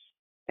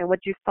 And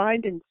what you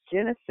find in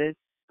Genesis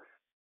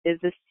is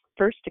this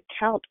first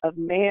account of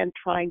man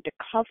trying to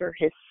cover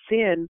his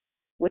sin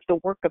with the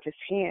work of his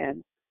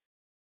hand,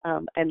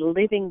 and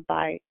living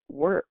by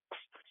works.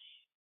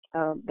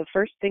 The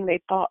first thing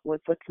they thought was,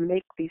 let's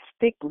make these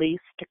fig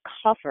leaves to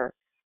cover.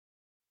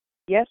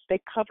 Yes, they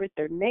covered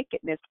their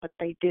nakedness, but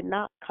they did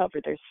not cover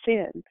their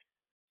sin.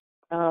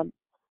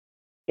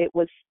 It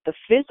was the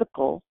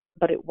physical,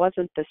 but it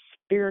wasn't the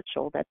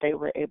spiritual that they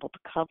were able to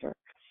cover.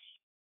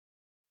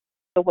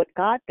 So what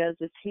God does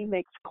is he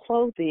makes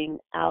clothing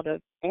out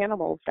of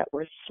animals that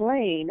were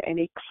slain, and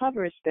he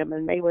covers them,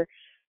 and they were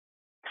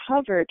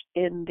covered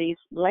in these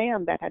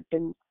lamb that had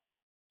been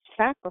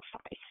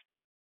sacrificed.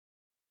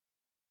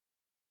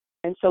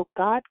 And so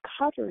God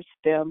covers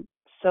them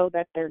so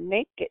that their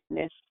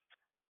nakedness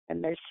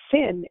and their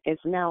sin is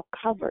now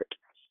covered.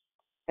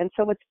 And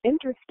so what's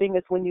interesting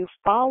is when you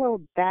follow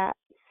that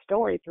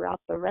story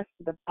throughout the rest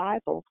of the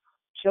Bible,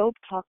 Job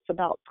talks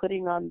about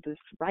putting on this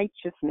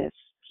righteousness.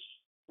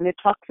 And it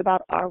talks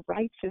about our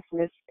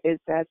righteousness is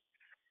as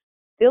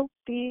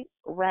filthy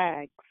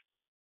rags.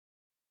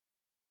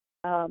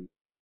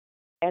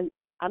 And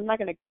I'm not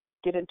going to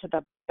get into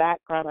the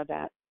background of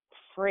that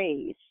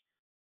phrase,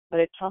 but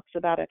it talks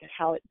about it,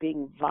 how it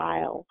being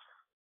vile.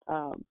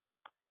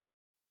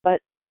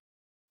 But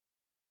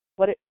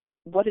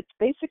what it's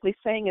basically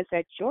saying is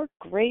that your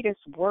greatest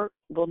work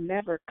will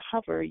never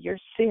cover your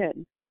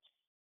sin.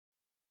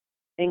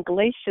 In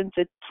Galatians,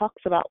 it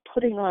talks about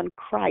putting on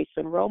Christ.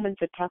 In Romans,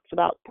 it talks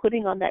about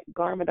putting on that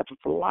garment of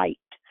light.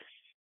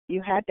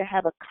 You had to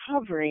have a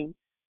covering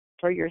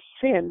for your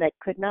sin that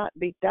could not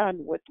be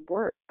done with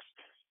works.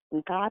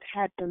 And God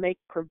had to make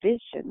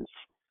provisions.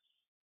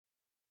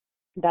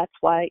 That's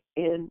why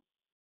in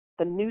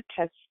the New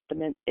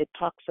Testament, it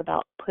talks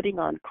about putting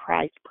on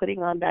Christ,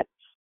 putting on that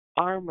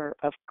armor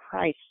of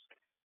Christ,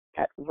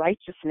 that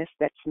righteousness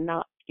that's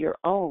not your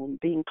own,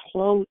 being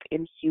clothed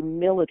in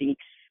humility.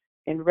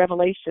 In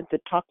Revelations,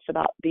 it talks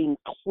about being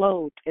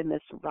clothed in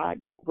this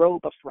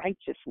robe of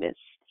righteousness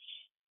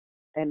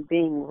and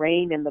being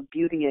reigned in the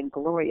beauty and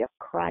glory of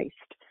Christ.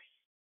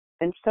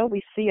 And so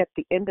we see at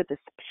the end of this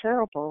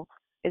parable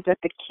is that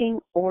the king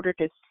ordered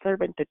his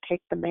servant to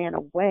take the man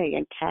away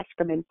and cast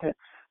him into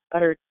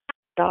utter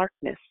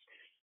darkness,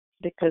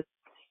 because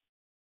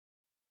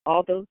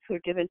all those who are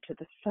given to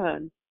the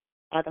Son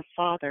by the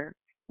Father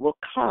will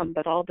come,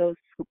 but all those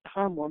who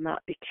come will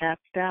not be cast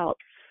out.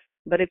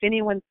 But if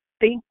anyone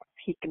thinks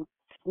he can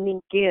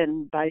sneak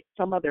in by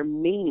some other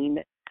mean,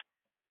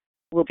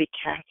 will be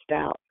cast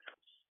out.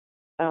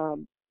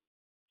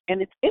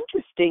 And it's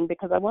interesting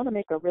because I want to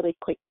make a really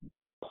quick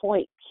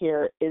point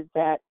here, is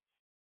that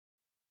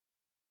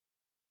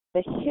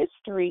the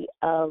history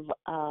of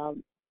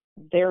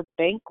their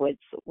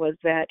banquets was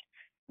that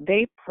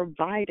they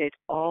provided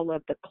all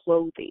of the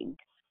clothing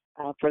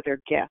for their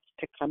guests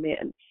to come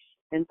in.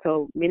 And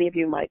so many of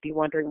you might be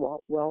wondering,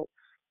 well,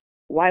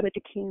 why would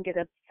the king get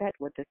upset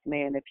with this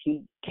man if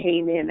he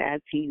came in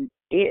as he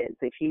is,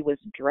 if he was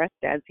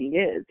dressed as he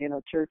is? You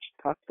know, church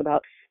talks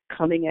about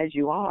coming as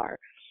you are.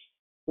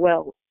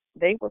 Well,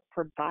 they were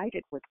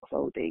provided with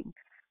clothing,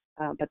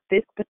 but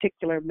this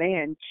particular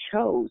man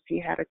chose, he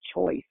had a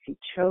choice. He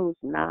chose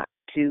not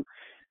to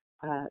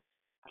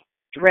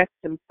dress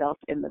himself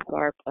in the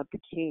garb of the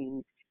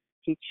king.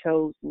 He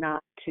chose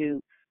not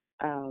to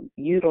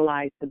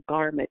utilize the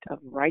garment of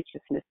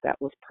righteousness that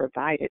was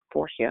provided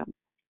for him,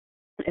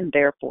 and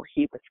therefore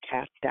he was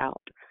cast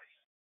out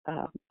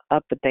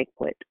of the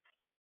banquet.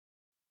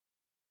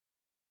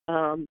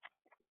 And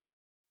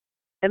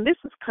this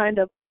is kind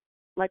of,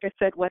 like I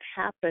said, what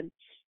happened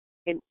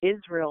in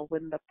Israel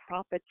when the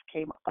prophets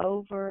came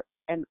over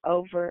and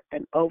over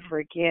and over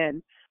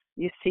again.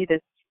 You see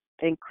this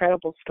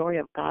incredible story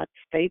of God's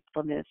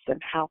faithfulness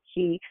and how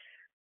he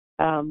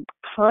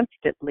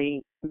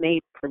constantly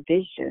made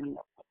provision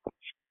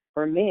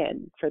for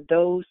men, for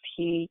those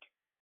he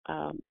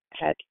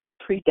had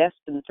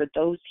predestined, for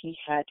those he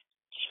had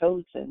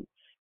chosen.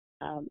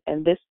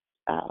 And this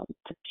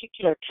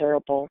particular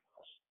parable,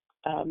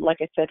 like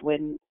I said,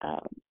 when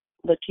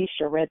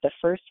Letitia read the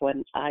first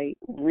one, I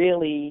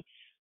really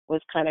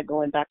was kind of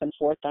going back and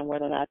forth on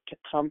whether or not to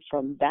come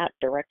from that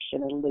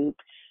direction in Luke,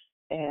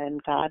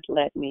 and God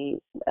led me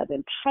an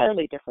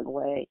entirely different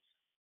way,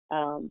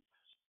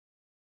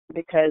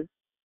 because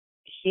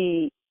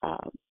he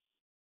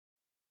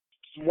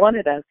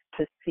wanted us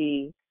to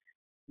see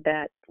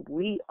that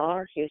we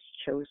are his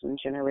chosen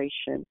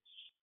generation,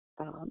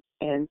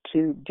 and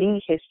to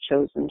be his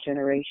chosen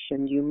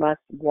generation, you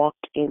must walk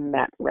in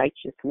that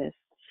righteousness.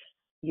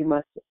 You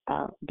must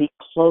be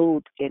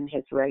clothed in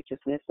his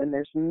righteousness, and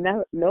there's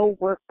no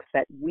works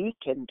that we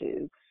can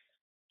do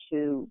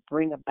to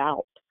bring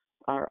about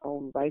our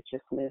own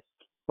righteousness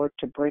or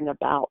to bring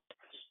about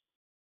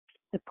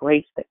the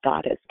grace that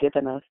God has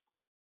given us.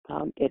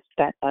 It's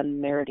that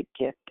unmerited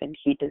gift, and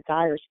he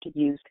desires to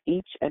use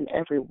each and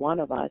every one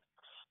of us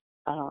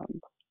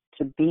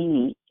to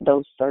be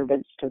those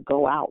servants to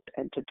go out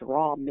and to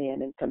draw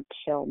men and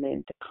compel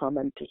men to come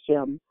unto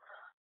him.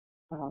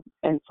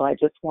 And so I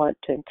just want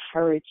to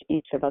encourage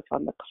each of us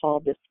on the call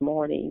this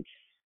morning,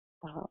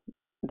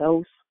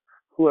 those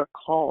who are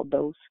called,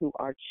 those who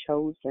are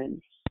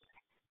chosen,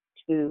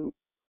 to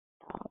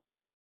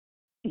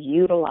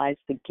utilize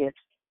the gifts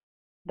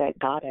that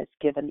God has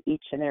given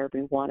each and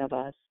every one of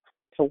us,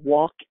 to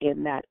walk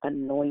in that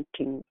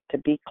anointing, to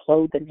be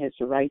clothed in his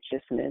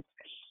righteousness,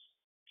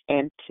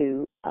 and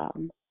to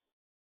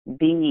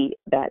be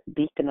that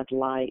beacon of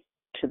light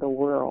to the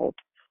world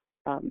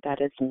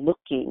that is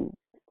looking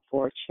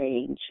for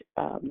change,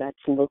 that's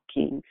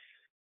looking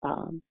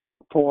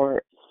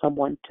for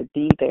someone to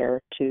be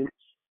there to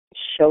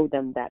show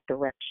them that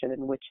direction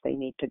in which they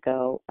need to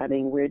go. I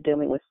mean, we're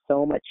dealing with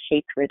so much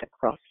hatred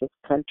across this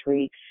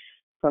country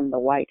from the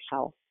White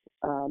House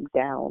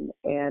down.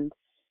 And,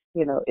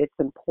 you know, it's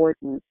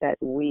important that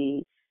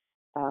we,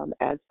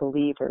 as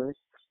believers,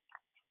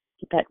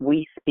 that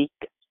we speak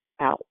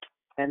out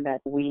and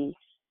that we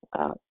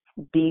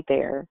be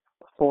there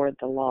for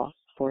the lost,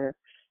 for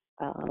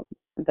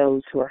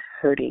those who are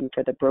hurting,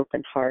 for the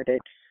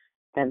brokenhearted,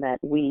 and that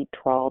we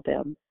draw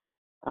them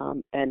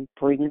and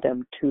bring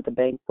them to the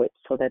banquet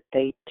so that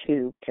they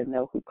too can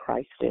know who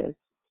Christ is.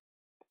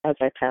 As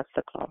I pass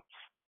the call.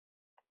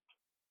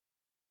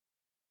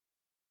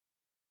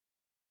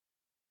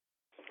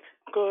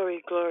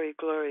 Glory, glory,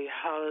 glory.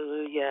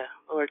 Hallelujah.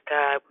 Lord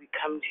God, we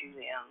come to you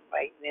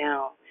right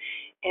now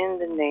in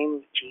the name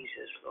of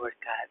Jesus, Lord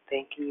God.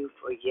 Thanking you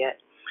for yet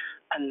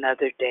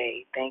another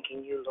day.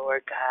 Thanking you,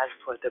 Lord God,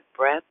 for the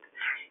breath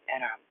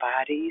in our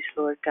bodies,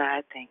 Lord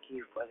God. Thank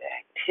you for the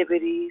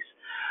activities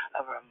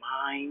of our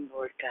mind,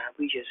 Lord God.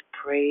 We just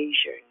praise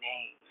your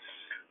name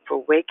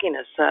for waking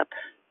us up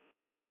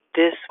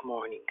this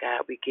morning,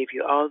 God. We give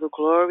you all the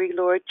glory,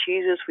 Lord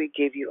Jesus. We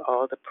give you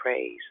all the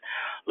praise.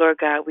 Lord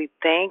God, we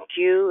thank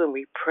you and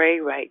we pray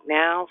right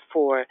now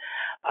for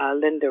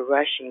Linda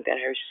Rushing, that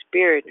her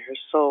spirit and her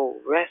soul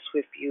rest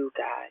with you,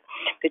 God,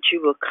 that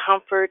you will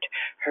comfort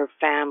her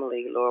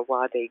family, Lord,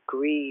 while they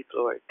grieve,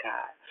 Lord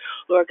God.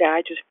 Lord God,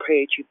 I just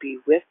pray that you be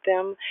with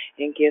them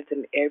and give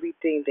them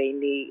everything they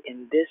need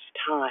in this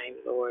time,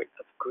 Lord,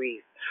 of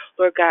grief.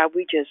 Lord God,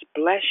 we just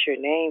bless your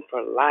name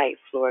for life,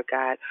 Lord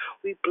God.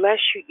 We bless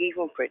you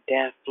even for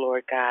death,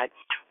 Lord God.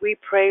 We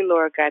pray,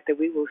 Lord God, that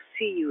we will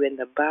see you in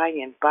the by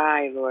and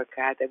by, Lord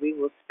God, that we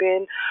will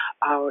spend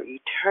our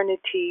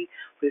eternity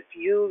with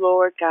you,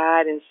 Lord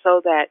God, and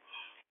so that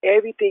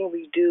everything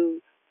we do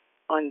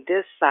on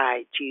this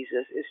side,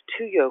 Jesus, is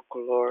to your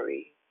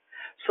glory.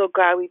 So,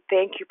 God, we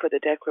thank you for the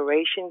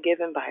declaration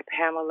given by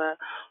Pamela,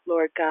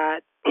 Lord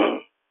God.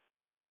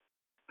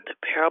 The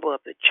parable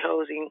of the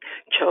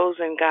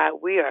chosen God.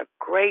 We are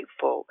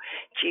grateful,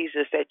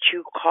 Jesus, that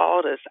you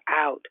called us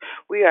out.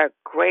 We are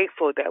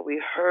grateful that we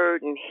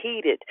heard and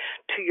heeded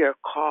to your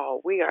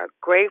call. We are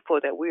grateful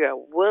that we are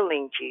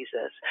willing,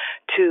 Jesus,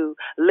 to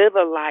live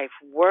a life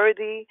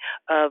worthy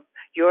of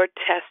your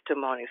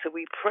testimony. So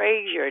we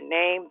praise your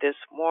name this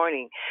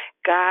morning.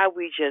 God,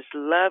 we just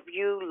love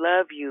you,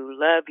 love you,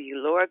 love you.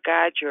 Lord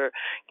God,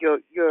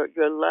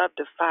 your love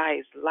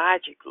defies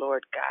logic,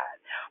 Lord God.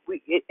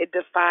 It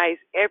defies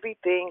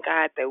everything,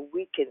 God, that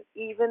we can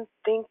even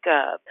think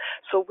of.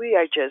 So we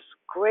are just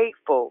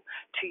grateful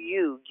to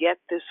you yet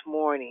this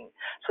morning.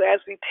 So as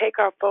we take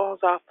our phones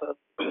off of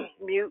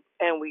mute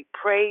and we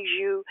praise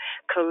you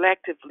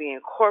collectively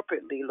and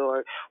corporately,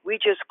 Lord, we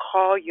just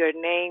call your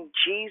name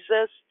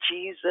Jesus,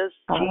 Jesus,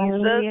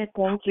 Jesus.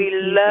 We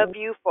love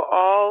you for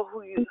all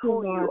who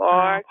you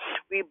are.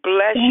 We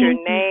bless your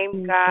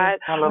name, God.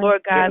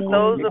 Lord God,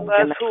 those of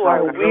us who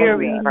are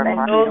weary,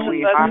 those of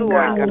us who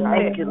are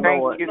sick,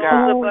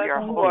 those of us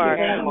who are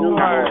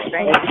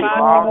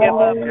about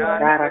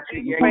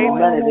to give up,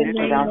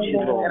 we pray for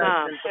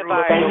endurance,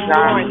 Lord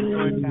God.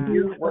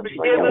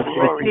 Forgive us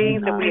for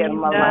things that we have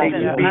done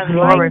that are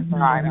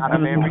glorified out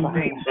of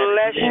everything.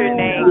 Bless your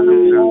name,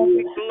 God.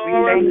 We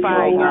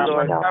glorify you,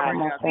 Lord God.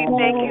 We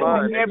thank you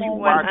for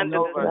everyone under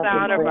the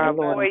sound of our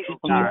voice,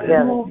 Jesus.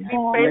 We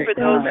pray for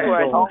those who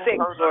are sick,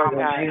 Lord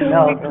God.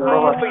 We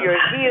pray for your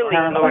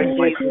healing, Lord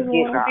Jesus.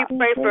 We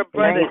pray for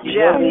Brother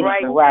Jeff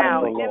right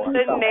now in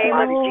the name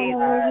of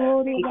Jesus.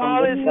 We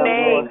call his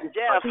name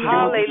Jeff.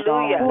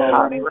 Hallelujah.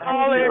 We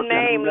call her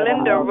name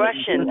Linda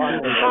Rushing.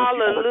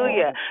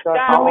 Hallelujah.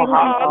 God, we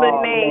call the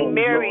name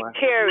Mary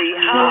Terry.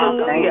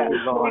 Hallelujah.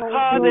 We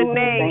call the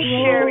name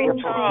Sherry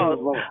Charles.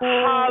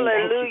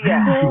 Hallelujah.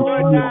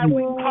 Lord God,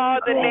 we call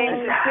the name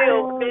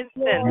Cecile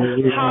Vincent.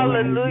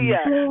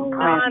 Hallelujah.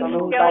 Don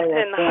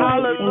Skelton.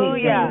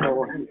 Hallelujah.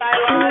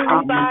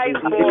 Cylon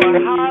Sizemore.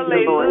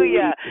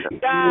 Hallelujah.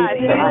 God,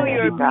 heal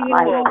your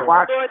people.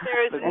 Lord,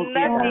 there is Thank you,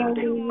 nothing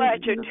God. too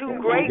much or too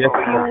great Yes,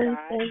 for you, God.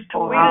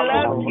 God. We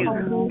love you.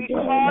 We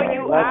call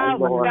you Love you, out,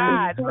 Lord.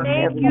 God.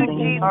 Thank you, Everything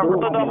you Jesus, do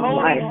for in the my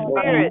Holy life,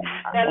 Lord. Spirit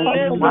that Thank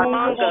you lives so much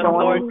among for us,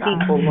 showing Lord me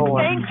God. people,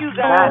 Lord. Thank you,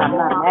 God, God, I'm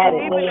not for mad at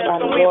forgiving us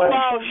nobody, when we Lord,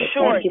 fall but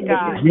short, thank you for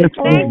God.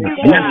 forgiving Thank me,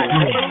 you, God.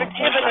 God, for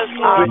forgiving us,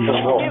 Lord. People,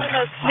 Lord. Giving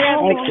us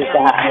strength Thank in you, your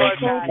name, God. Lord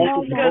God. Thank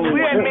you for Because being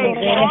we are good to made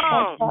me.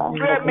 strong. We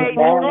For are being made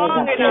bad when strong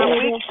I in our can.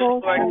 weakness,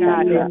 Lord And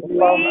God. you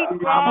We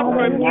draw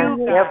from and you, not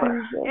God. ever,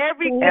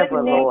 Every good ever,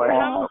 thing Lord.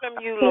 comes from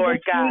you, Lord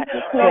God.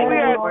 So Take we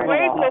me are to the next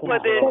grateful for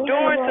level, the Lord.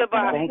 endurance of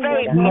our Thank you,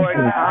 faith, God. Lord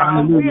God.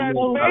 We are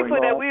grateful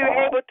that we were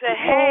able to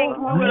hang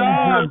through it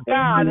all,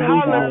 God.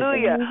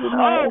 Hallelujah.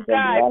 Oh,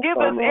 God, give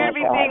us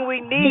everything we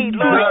need,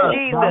 Lord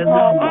Jesus.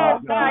 Oh,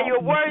 God,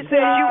 your word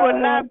says you will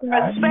not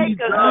forsake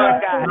us, Lord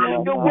God.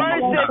 Your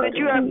word says that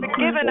you have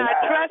forgiven our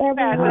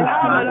trespasses.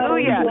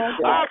 Hallelujah.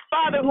 Our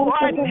Father who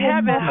art in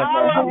heaven,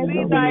 hallowed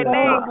be thy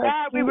name.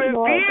 God, we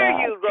revere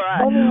you,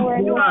 God.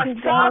 You are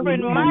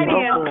sovereign, mighty,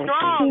 and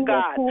strong,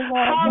 God.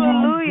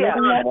 Hallelujah.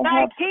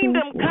 Thy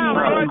kingdom come,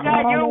 Lord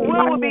God. Your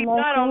will be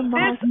done on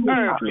this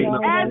earth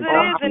as it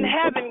is in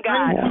heaven,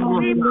 God.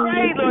 We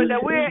pray, Lord,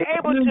 that we are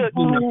able to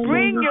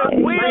bring your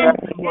will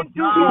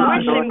into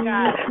fruition,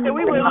 God. That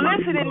we will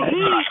listen and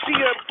heed to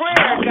your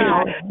prayer,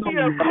 God, to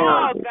your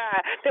call,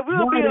 God. That we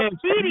will be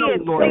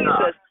obedient,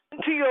 Jesus,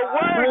 to your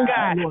word,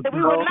 God, that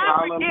we will not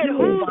forget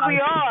whose we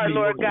are,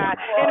 Lord God,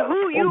 and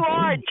who you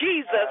are,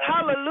 Jesus.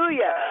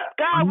 Hallelujah.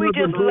 God, we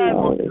just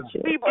love you.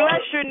 We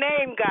bless your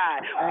name, God.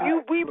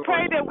 We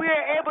pray that we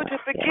are able to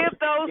forgive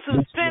those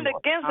who sin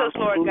against us,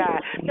 Lord God,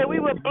 that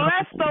we will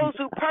bless those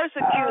who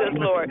persecute us,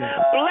 Lord.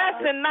 Bless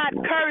and not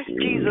curse,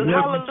 Jesus.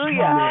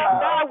 Hallelujah.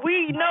 God,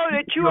 we know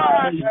that you are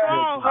our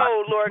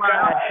stronghold, Lord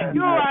God.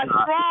 You are our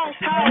strong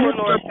tower,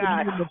 Lord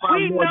God.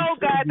 We know,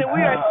 God, that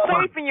we are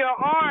safe in your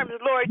arms,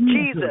 Lord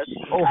Jesus.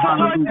 So,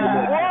 Lord, this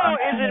world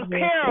is in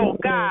peril,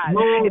 God.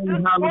 This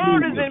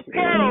world is in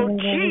peril,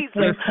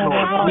 Jesus.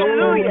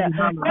 Hallelujah.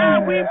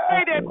 God, we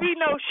pray there be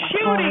no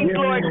shootings,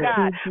 Lord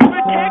God.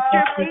 Protect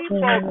your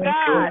people,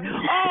 God.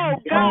 Oh,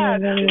 God.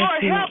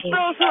 Lord, help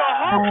those who are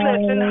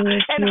hopeless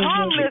and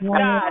homeless,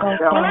 God.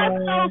 Bless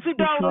those who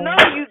don't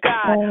know you,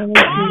 God.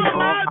 Call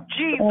them out,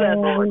 Jesus.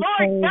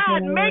 Lord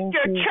God, make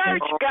your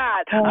church,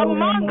 God,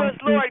 among us,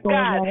 Lord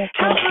God.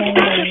 Help us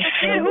not to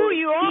forget who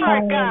you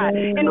are, God,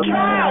 in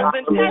trials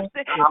and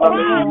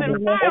trials and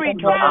fiery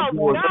trials,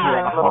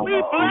 God. We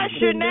bless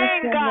your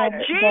name, God.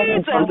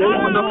 Jesus,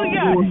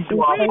 hallelujah.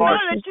 We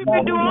know that you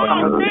can do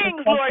all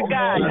things, Lord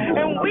God,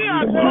 and we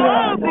are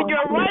clothed in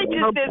your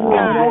righteousness,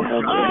 God.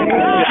 Oh,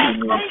 God, our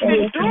faith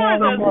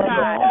endures us,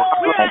 God.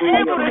 We are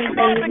able to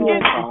stand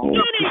against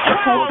any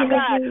trial,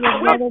 God,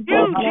 with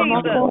you,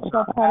 Jesus.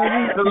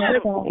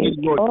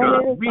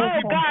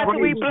 Oh, God, so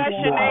we bless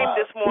your name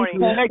this morning.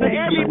 For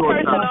every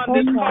person on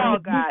this call,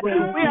 God,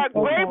 we are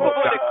grateful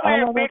for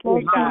declare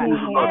victory, God.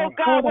 Oh,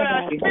 God, when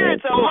our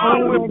spirits are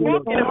low, we're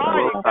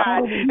brokenhearted,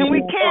 God, and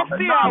we can't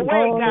see our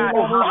way, God.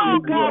 Oh,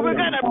 God, we're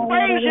going to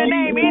praise your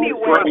name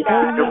anyway,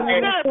 God.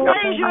 We're going to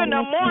praise you in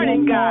the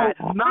morning, God.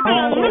 We're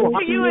going to look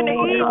to you in the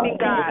evening,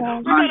 God.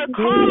 We're going to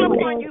call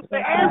upon you for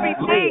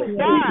everything,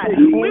 God.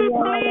 We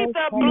plead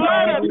the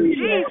blood of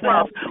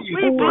Jesus.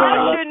 We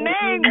bless your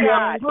name,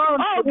 God.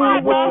 Oh,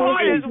 God, my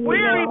heart is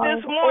weary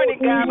this morning,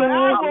 God, but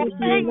I will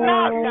faint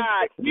not,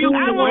 God.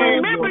 I will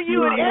remember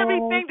you in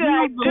everything that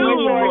I do,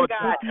 Lord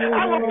God.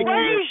 I will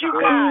praise you,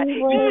 God,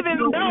 even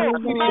though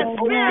my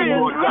spirit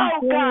is low,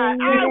 God.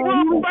 I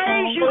will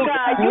praise you,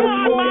 God. You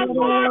are my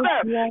Father.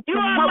 You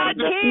are my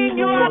King.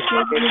 You are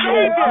my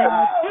Savior.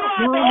 You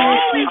are the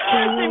only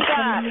person,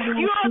 God.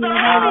 You are the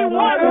only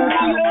one who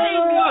can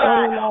save me,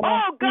 God.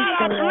 Oh, God,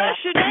 I bless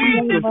your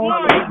name this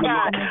morning,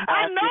 God.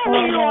 I know who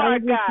you are,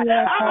 God.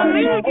 I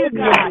believe you,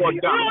 God.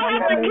 You don't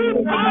have to keep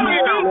calling me,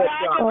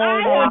 God, because I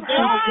have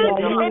run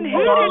and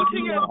hidden to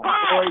your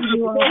call.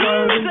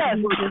 Jesus,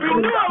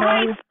 renew a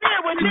right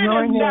spirit within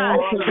us, God.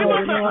 Give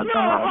us a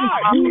pure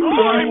heart.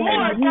 More and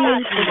more, God,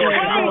 to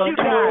praise you,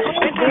 God,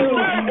 and to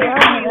serve you,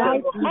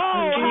 Jesus.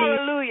 Oh,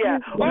 hallelujah.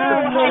 Oh,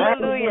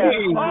 hallelujah.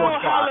 Oh,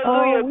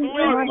 hallelujah.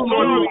 Glory,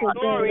 glory,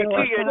 glory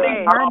to your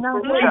name.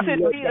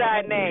 Blessed be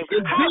thy name.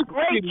 How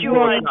great you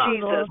are,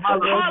 Jesus.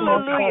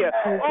 Hallelujah.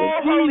 Oh,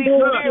 Holy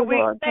Spirit, we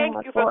thank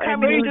you for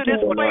coming into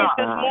this place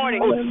this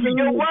morning.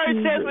 Your word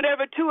says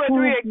whatever two or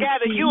three are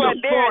gathered, you are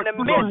there in the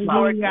midst,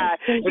 Lord God.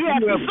 You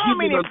have so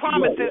many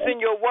promises in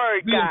your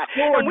word, God.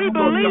 And we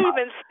believe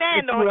and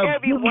stand on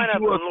every one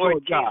of them,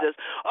 Lord Jesus.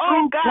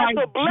 Oh, God,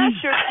 so bless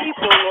your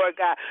people, Lord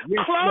God.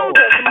 Clothe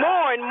us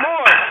more and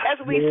more as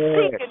we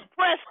seek and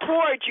press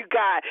towards you,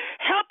 God.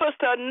 Help us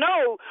to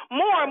know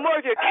more and more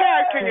of your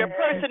character and your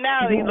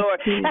personality, Lord,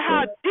 and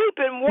how deep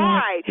and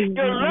wide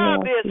your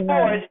love is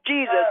for us,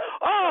 Jesus.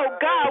 Oh,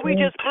 God, we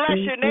just bless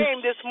your name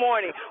this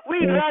morning.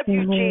 We love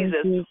you,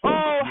 Jesus.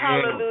 Oh,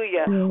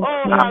 hallelujah.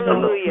 Oh,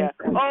 hallelujah.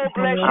 Oh,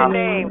 bless your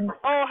name.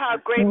 Oh, how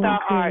great thou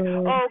art.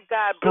 Oh,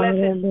 God,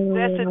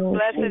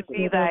 blessed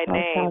be thy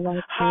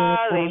name.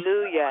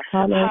 Hallelujah.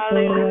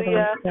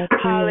 Hallelujah.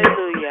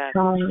 Hallelujah.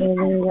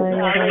 Hallelujah.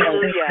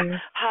 Hallelujah.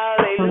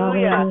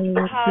 Hallelujah.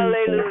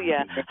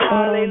 Hallelujah.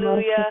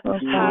 Hallelujah.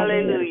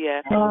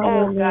 Hallelujah.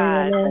 Oh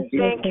God,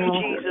 thank you,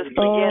 Jesus,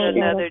 for yet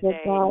another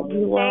day.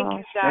 Thank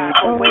you, God,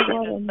 for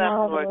waking us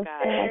up, Lord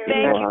God.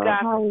 Thank you,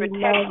 God, for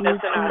protecting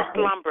us in our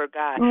slumber,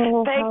 God.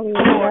 Thank you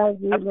for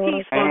a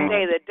peaceful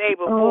day the day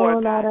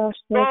before, God.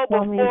 Go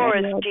before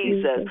us,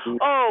 Jesus.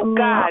 Oh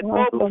God,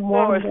 go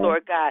before us,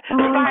 Lord God.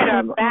 Fight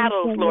our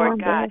battles, Lord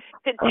God.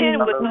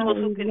 Contend with those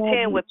who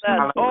contend with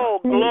us. Oh,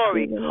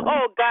 glory.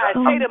 Oh, God,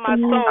 say to my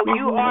soul,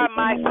 you are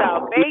my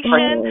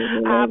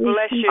salvation. I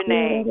bless your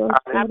name.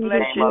 I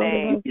bless your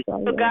name.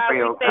 So, God,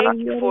 we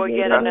thank you for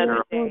yet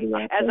another day.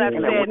 As I've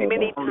said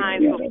many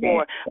times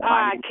before,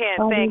 I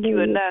can't thank you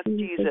enough,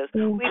 Jesus.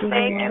 We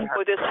thank you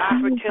for this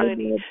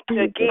opportunity to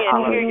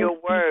again hear your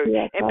word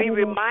and be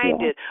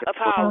reminded of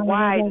how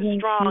wide and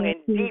strong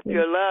and deep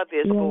your love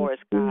is for us,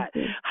 God.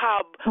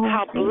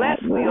 How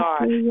blessed we are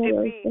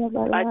to be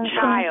a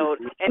child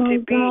and to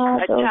be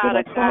a child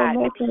of God,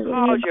 to be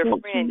called your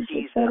friend,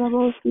 Jesus.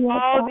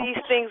 All these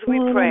things we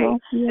pray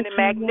in the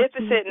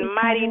magnificent and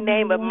mighty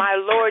name of my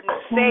Lord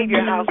and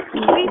Savior, how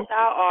sweet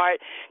thou art,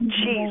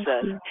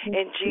 Jesus.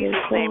 In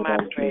Jesus' name I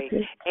pray.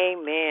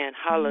 Amen.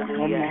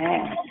 Hallelujah.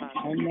 Amen.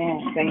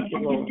 Amen. Thank you,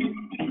 Lord.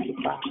 Thank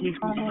you,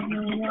 Father.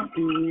 Hallelujah.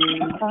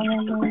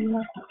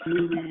 Hallelujah.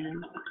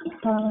 Amen.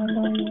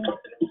 Hallelujah.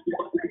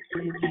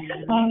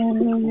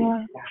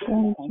 Hallelujah.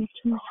 Thank you,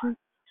 Jesus.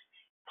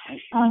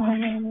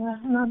 Hallelujah.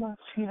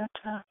 Namaste.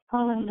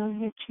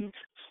 Hallelujah, Jesus.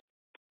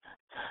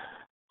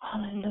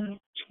 Hallelujah,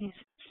 Jesus.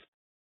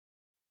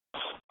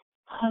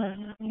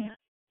 Hallelujah.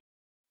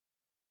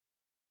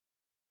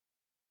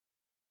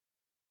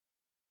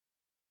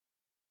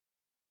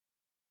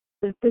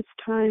 At this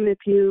time, if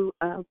you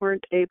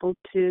weren't able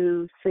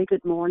to say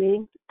good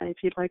morning, if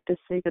you'd like to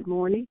say good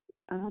morning.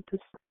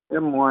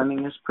 Good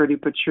morning. It's Pretty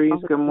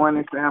Patrice. Good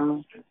morning,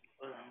 family.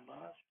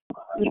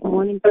 Good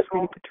morning,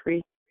 Pretty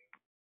Patrice.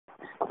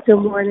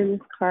 Good morning,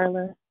 Miss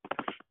Carla.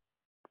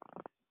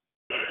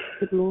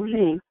 Good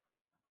morning.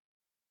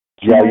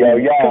 Yo.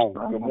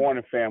 Good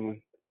morning,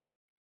 family.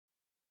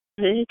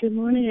 Hey, good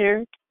morning,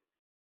 Eric.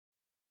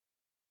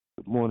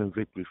 Good morning,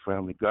 Victory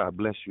family. God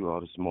bless you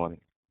all this morning.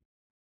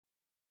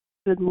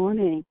 Good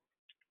morning.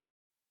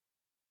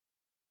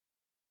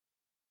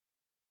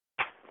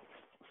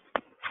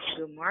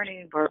 Good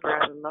morning,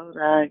 Barbara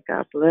Loda.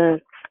 God bless.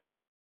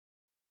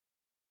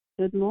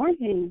 Good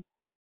morning.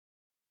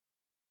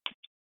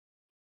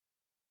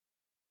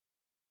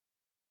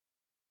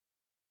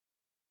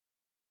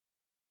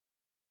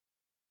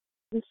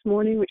 This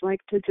morning, we'd like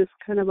to just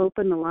kind of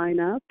open the line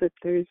up. If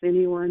there's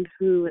anyone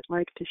who would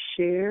like to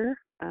share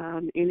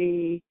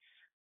any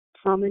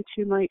comments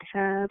you might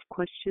have,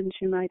 questions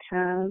you might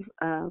have,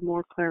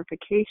 more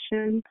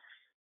clarification,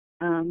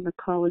 the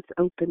call is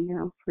open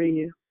now for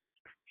you.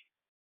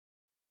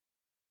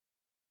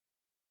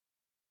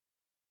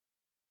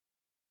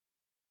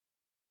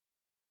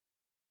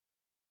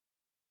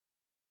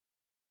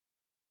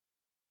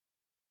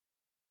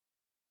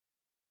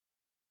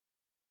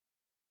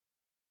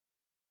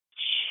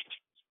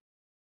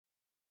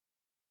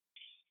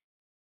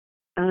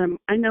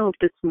 I know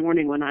this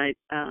morning when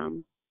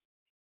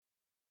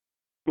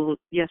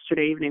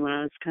yesterday evening when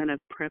I was kind of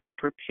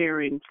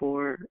preparing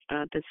for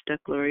this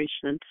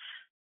declaration,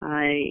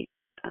 I,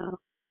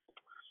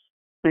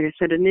 like I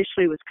said,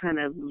 initially was kind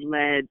of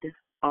led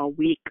all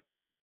week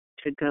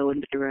to go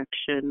in the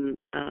direction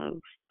of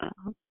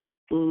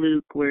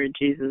Luke, where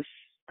Jesus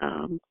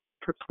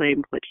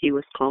proclaimed what he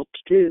was called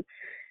to do.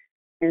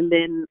 And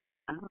then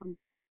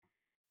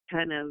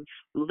kind of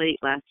late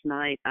last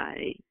night,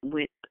 I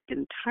went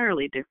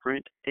entirely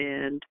different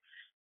and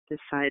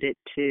decided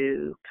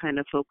to kind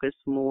of focus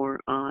more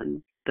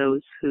on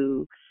those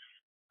who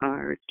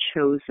are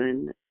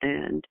chosen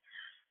and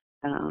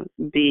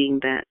being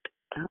that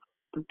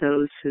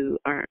those who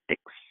are,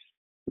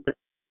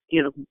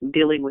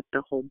 dealing with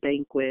the whole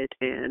banquet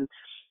and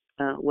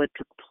what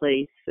took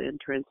place and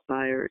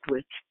transpired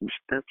with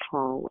the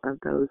call of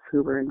those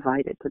who were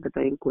invited to the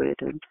banquet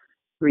and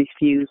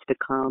refused to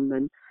come.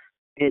 And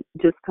it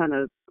just kind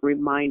of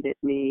reminded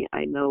me,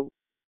 I know,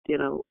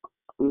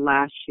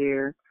 last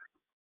year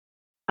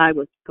I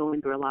was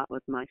going through a lot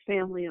with my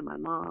family and my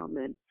mom,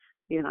 and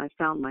I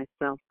found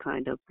myself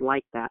kind of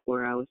like that,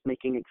 where I was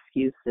making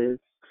excuses,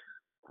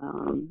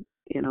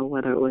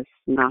 whether it was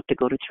not to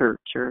go to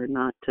church or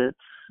not to,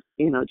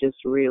 just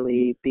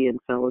really be in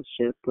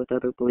fellowship with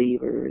other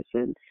believers.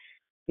 And,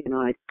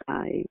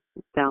 I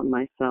found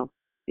myself,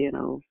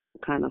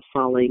 kind of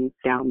falling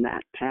down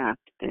that path.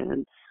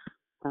 And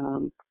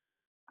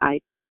I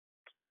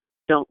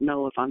don't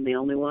know if I'm the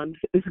only one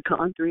who's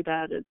gone through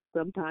that at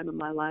some time in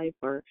my life,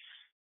 or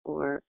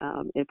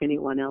if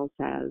anyone else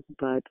has,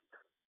 but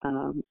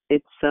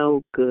it's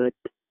so good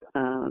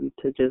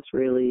to just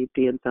really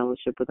be in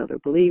fellowship with other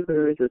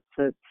believers.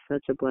 It's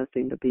such a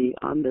blessing to be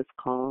on this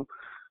call,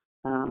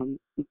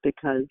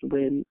 because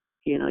when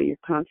you're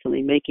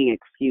constantly making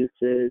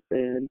excuses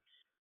and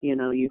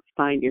you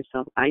find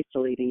yourself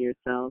isolating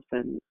yourself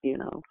and,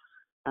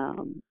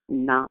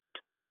 not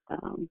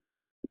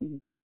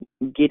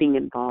getting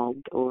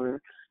involved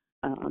or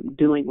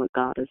doing what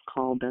God has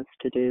called us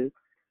to do,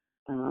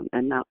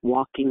 and not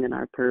walking in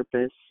our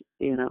purpose,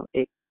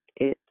 it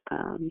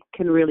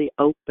can really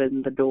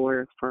open the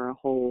door for a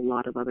whole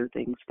lot of other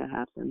things to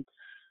happen.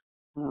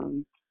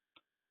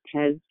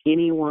 Has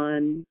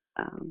anyone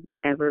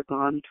ever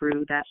gone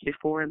through that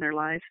before in their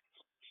life?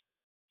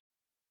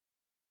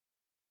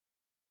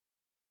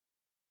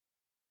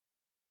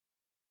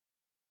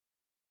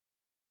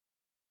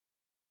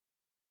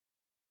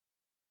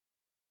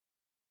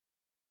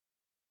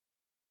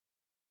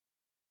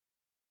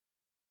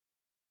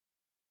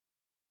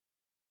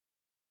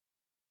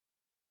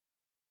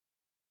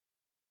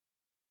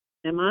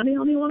 Am I the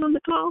only one on the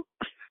call?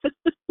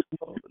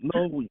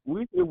 No,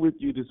 we're here with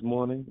you this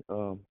morning.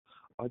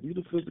 Are you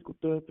the physical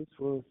therapist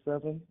for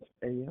 7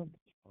 a.m.?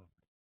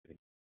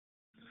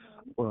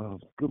 Well,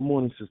 good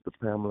morning, Sister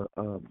Pamela.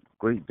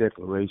 Great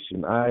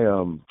declaration.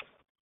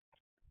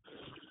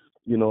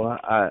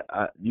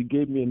 You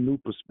gave me a new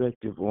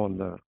perspective on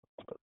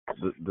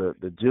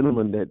the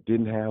gentleman that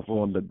didn't have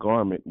on the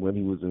garment when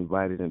he was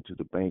invited into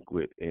the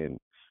banquet, and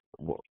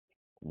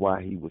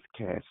why he was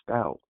cast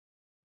out,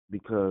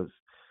 because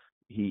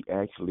he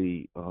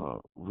actually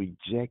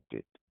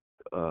rejected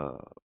to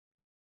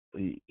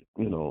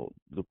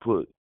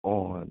put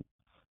on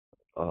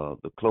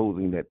the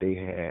clothing that they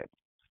had.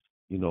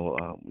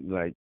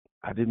 Like,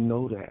 I didn't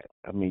know that.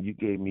 I mean, you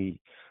gave me,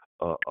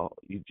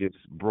 you just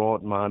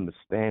broadened my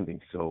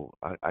understanding. So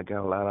I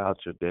got a lot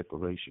out your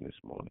declaration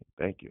this morning.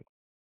 Thank you.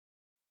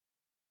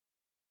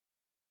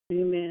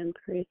 Amen.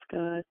 Praise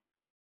God.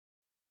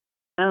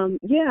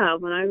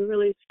 When I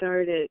really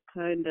started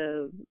kind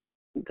of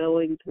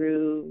going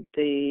through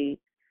the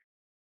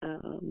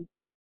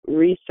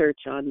research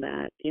on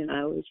that,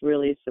 I was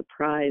really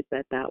surprised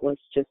that was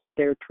just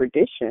their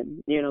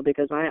tradition,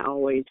 because I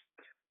always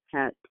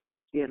had,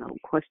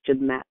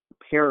 questioned that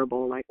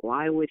parable, like,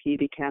 why would he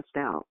be cast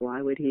out?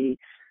 Why would he,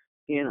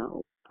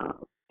 you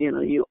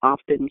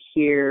often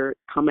hear,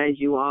 come as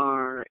you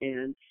are,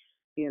 and,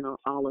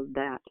 all of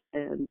that,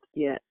 and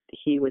yet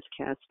he was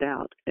cast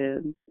out.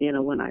 And,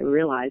 when I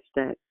realized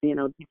that,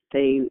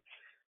 they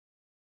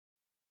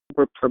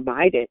were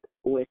provided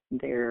with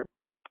their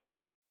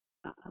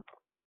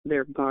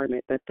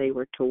garment that they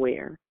were to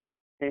wear.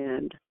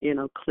 And,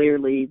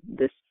 clearly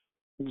this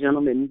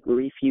gentleman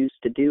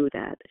refused to do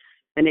that.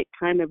 And it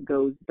kind of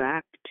goes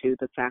back to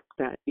the fact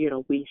that,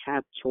 we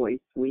have choice.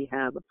 We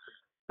have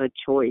a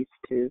choice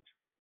to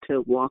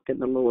walk in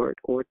the Lord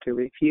or to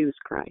refuse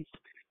Christ.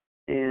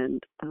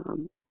 And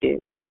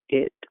it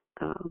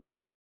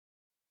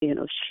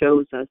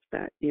shows us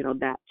that,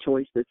 that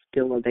choice is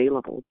still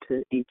available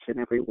to each and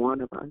every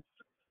one of us,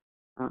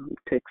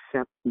 to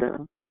accept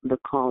the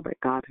call that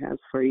God has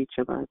for each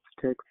of us,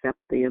 to accept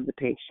the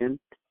invitation.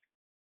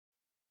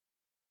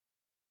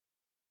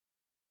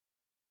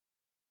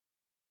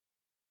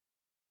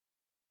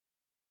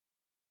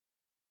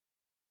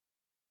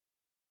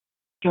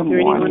 Good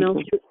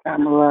morning,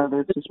 Pamela.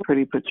 This is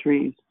Pretty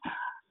Patrice.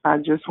 I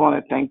just want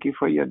to thank you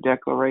for your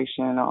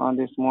declaration on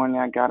this morning.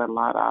 I got a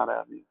lot out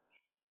of it.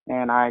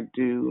 And I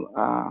do,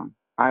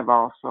 I've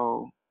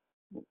also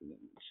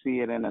see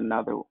it in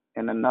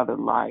another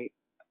light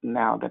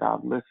now that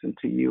I've listened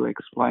to you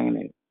explain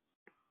it.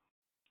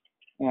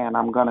 And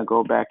I'm going to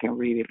go back and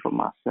read it for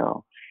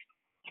myself.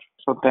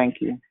 So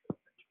thank you.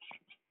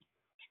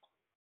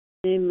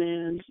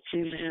 Amen.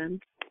 Amen.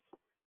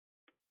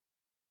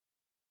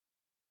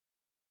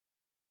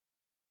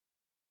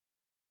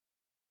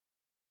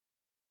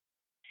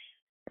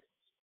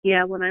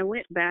 Yeah, when I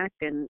went back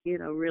and,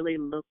 really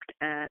looked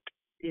at,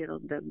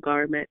 the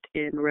garment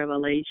in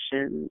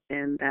Revelation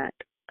and that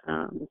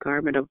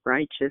garment of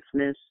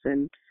righteousness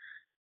and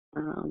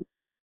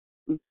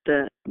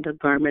the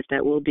garment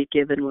that will be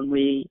given when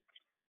we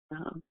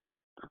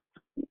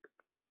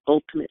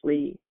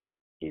ultimately,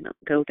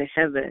 go to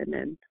heaven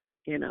and,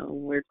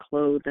 we're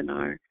clothed in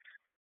our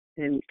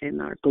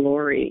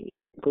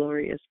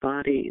glorious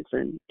bodies.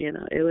 And,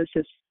 it was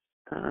just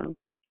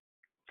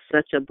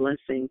such a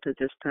blessing to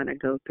just kind of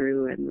go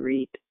through and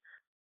read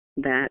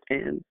that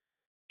and,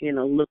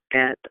 look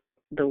at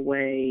the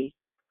way,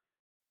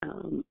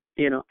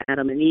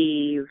 Adam and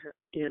Eve,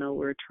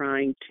 were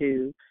trying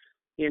to,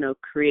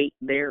 create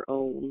their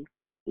own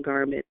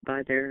garment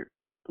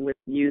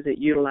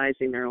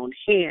utilizing their own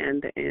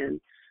hand, and,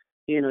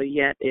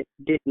 yet it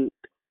didn't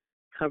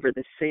cover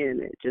the sin,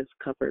 it just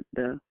covered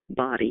the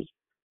body,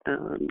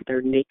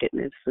 their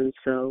nakedness. And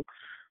so,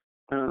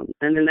 and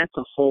then that's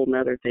a whole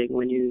nother thing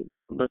when you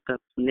look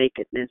up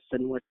nakedness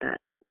and what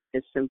that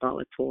is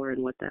symbolic for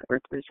and what that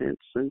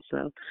represents. And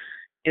so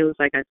it was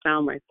like I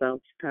found myself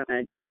kind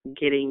of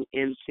getting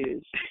into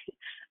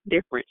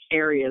different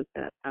areas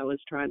that I was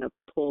trying to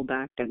pull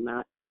back and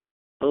not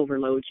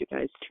overload you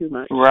guys too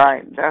much.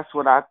 Right. That's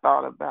what I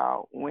thought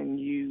about when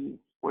you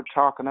were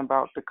talking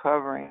about the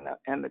covering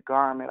and the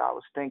garment. I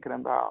was thinking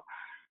about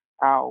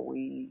how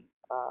we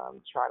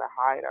try to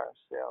hide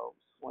ourselves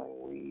when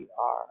we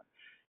are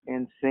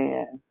in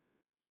sin,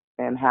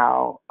 and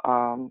how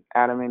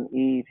Adam and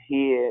Eve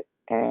hid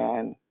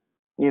and,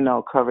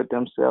 covered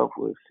themselves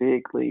with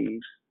fig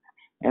leaves.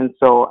 And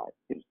so,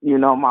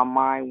 my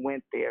mind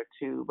went there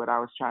too, but I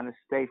was trying to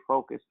stay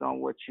focused on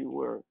what you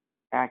were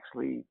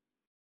actually,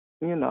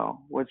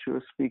 what you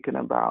were speaking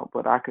about.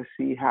 But I could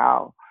see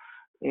how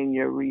in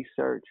your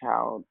research,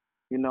 how,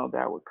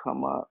 that would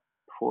come up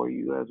for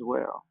you as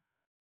well.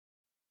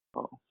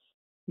 So,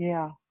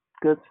 yeah,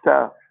 good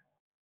stuff.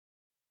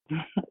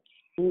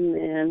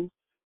 Amen.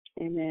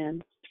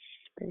 Amen.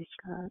 Praise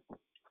God.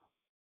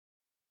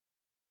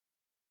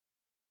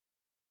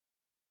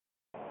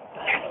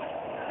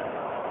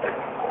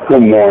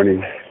 Good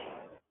morning.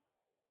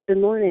 Good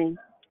morning.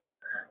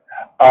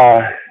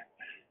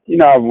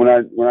 When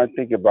I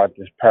think about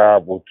this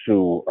parable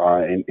too,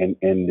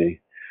 in the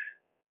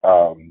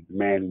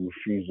man who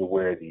refused to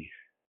wear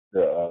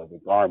the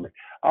garment,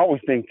 I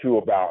always think too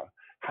about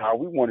how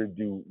we want to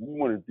do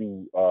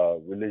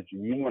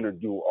religion. We want to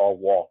do our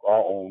walk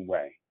our own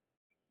way.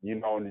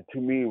 And to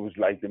me, it was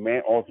like the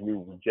man ultimately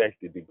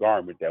rejected the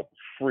garment that was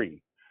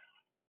free,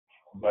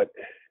 but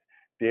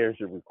there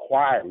was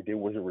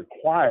a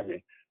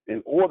requirement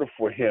in order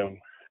for him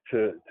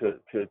to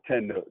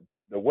attend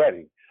the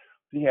wedding.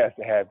 He has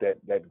to have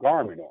that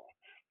garment on.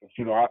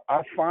 But,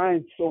 I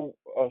find so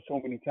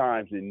many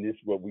times in this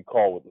what we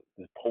call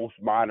the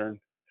postmodern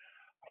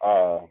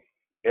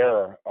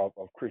era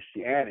of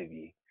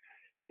Christianity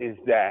is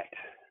that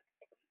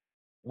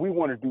we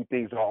want to do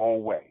things our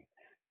own way.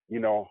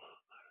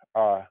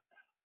 I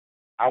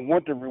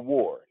want the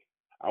reward.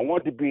 I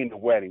want to be in the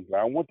wedding, but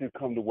I want to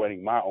come to the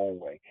wedding my own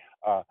way.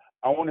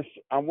 I want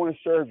to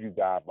serve you,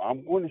 God, but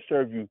I'm going to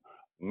serve you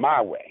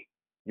my way.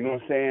 You know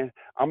what I'm saying?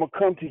 I'm gonna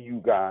come to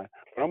you, God,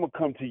 but I'm gonna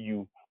come to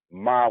you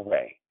my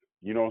way.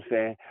 You know what I'm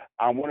saying?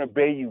 I want to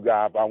obey you,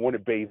 God, but I want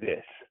to obey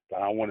this,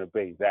 but I want to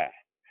obey that.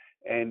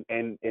 And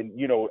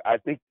I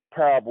think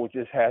parable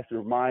just has to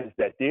remind us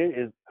that there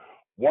is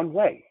one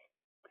way.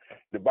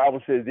 The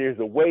Bible says there's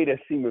a way that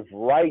seemeth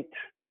right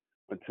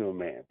unto a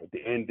man, but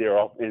the end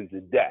thereof ends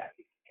in death.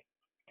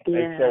 Yeah.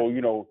 And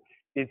so,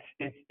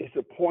 it's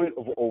a point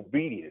of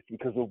obedience,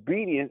 because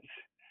obedience,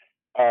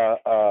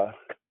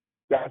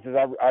 God says,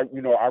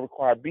 I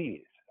require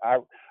obedience.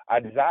 I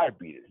desire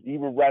obedience,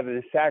 even rather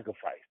than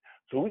sacrifice.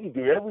 So we can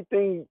do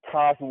everything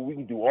possible. We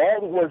can do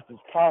all the works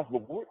that's possible,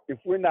 but if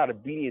we're not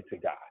obedient to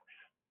God.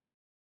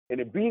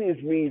 And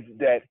obedience means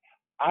that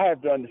I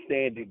have to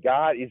understand that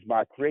God is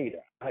my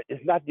creator.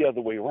 It's not the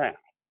other way around.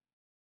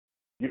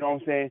 You know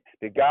what I'm saying?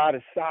 That God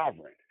is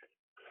sovereign.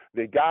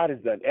 That God has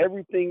done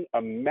everything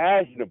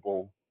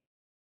imaginable,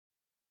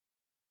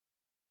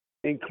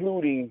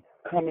 including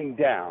coming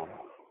down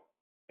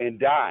and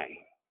dying,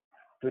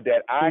 so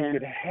that I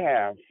could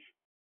have,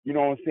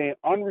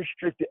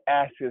 unrestricted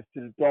access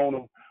to the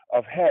throne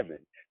of heaven,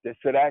 so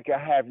that I can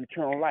have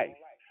eternal life.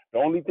 The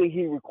only thing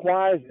he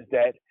requires is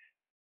that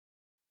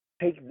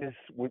take this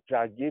which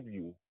I give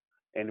you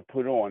and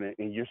put on it.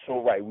 And you're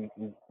so right.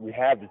 We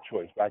have the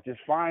choice. But I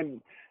just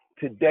find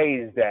today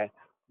is that,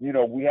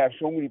 we have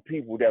so many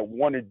people that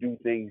want to do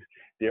things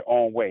their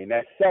own way. And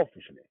that's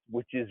selfishness,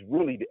 which is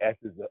really the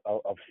essence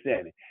of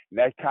sin. And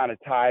that kind of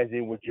ties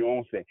in with your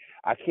own saying.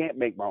 I can't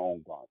make my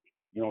own garment.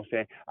 You know what I'm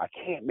saying? I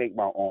can't make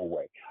my own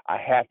way. I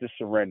have to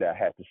surrender. I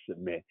have to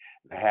submit.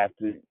 I have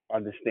to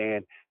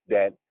understand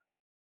that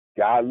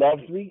God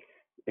loves me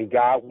and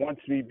God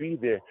wants me to be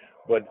there,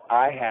 but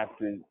I have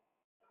to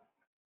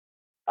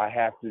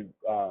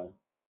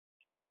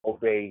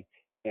obey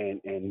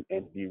and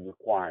the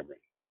requirement.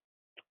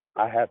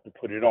 I have to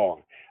put it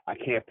on. I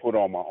can't put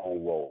on my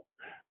own robe.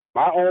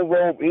 My own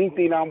robe,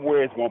 anything I'm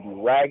wearing is going to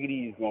be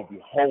raggedy. It's going to be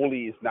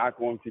holy. It's not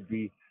going to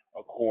be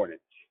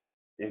accordance.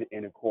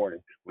 In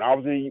accordance. When I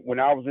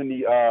was in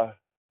the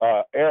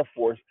Air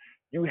Force,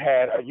 you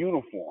had a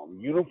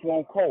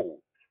uniform code.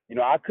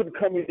 I couldn't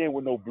come in there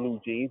with no blue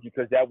jeans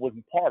because that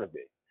wasn't part of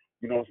it.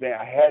 You know what I'm saying?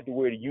 I had to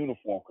wear the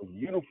uniform because the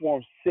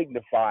uniform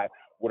signified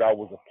what I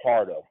was a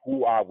part of,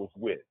 who I was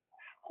with,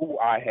 who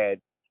I had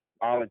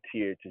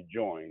volunteered to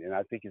join. And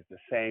I think it's the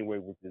same way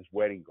with this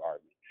wedding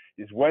garment.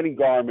 This wedding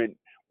garment,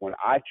 when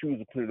I choose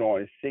to put it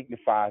on, it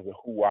signifies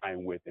who I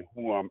am with and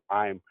who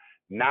I'm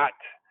not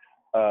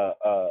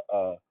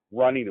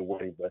running the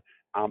wedding, but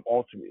I'm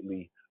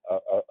ultimately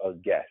a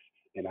guest,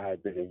 and I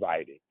have been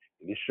invited.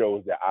 And it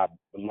shows that I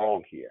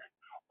belong here.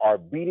 Our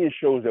obedience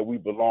shows that we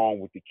belong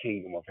with the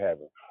kingdom of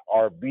heaven.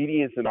 Our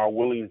obedience and our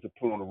willingness to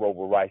put on the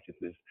robe of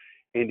righteousness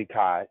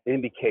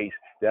indicates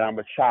that I'm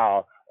a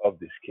child of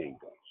this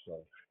kingdom.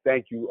 So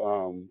thank you,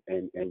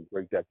 and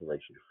great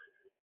declaration.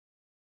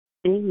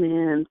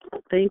 Amen.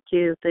 Thank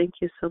you. Thank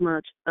you so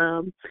much.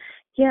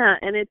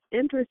 And it's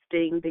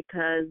interesting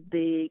because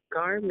the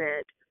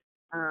garment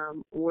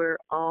were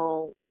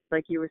all,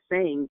 like you were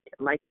saying,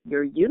 like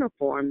your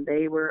uniform,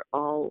 they were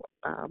all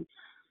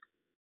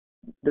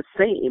the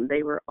same.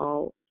 They were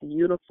all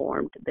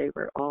uniformed. They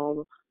were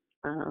all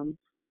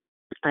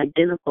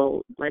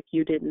identical. Like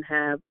you didn't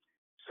have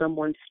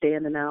someone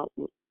standing out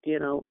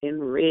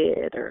in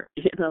red, or,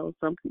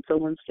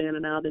 someone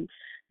standing out in,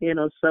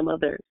 some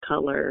other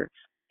color,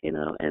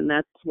 and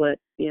that's what,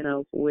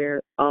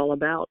 we're all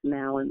about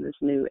now in this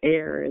new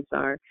era, is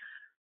our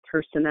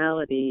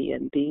personality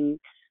and being,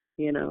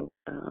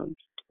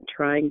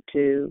 trying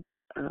to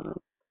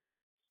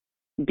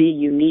be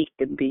unique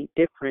and be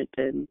different,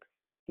 and,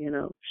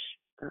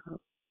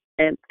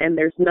 and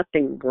there's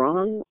nothing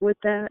wrong with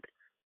that,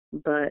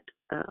 but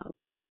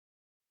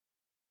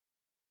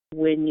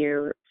when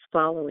you're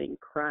following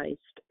Christ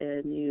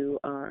and you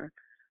are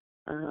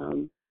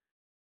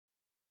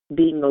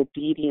being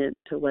obedient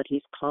to what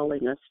He's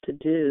calling us to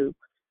do,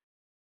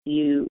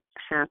 you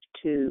have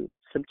to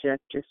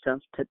subject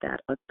yourself to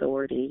that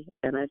authority.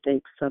 And I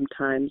think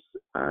sometimes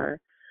our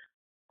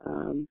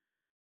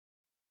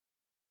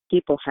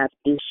people have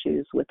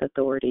issues with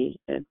authority,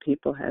 and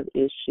people have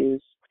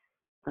issues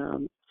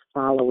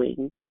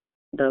following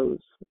those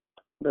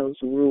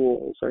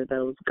rules or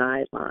those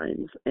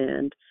guidelines,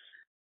 and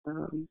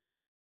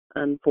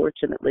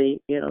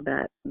unfortunately,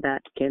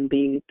 that can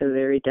be the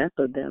very death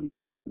of them,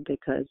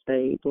 because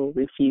they will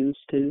refuse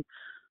to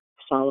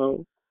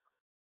follow,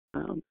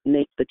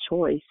 make the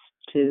choice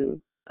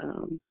to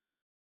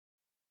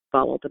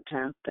follow the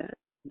path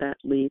that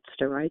leads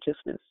to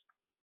righteousness.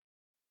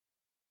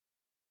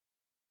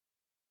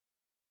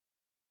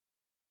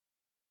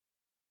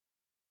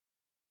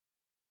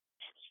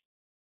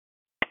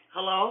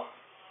 Hello?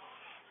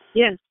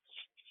 Yes.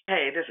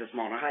 Hey, this is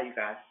Mona. How you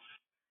guys?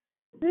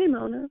 Hey,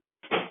 Mona.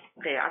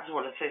 Hey, I just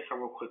want to say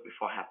something real quick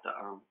before I have to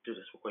do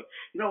this real quick.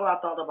 You know what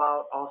I thought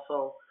about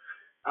also?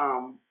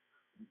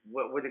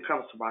 When it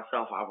comes to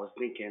myself, I was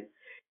thinking,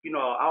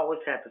 I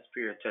always had the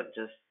spirit to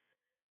just,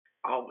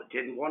 I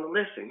didn't want to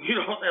listen.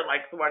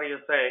 Like somebody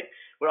would say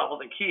when I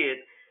was a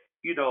kid,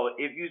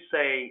 if you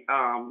say,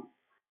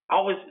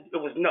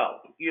 it was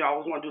no. I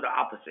always want to do the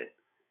opposite,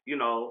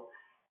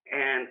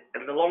 and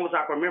as long as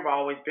I can remember,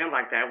 I always been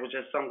like that. It was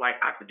just something like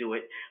I could do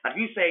it. Like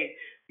you say,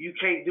 you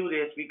can't do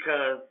this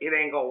because it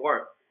ain't gonna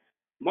work.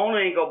 Mona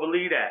ain't gonna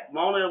believe that.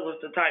 Mona was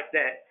the type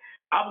that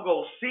I'm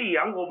gonna see.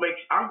 I'm gonna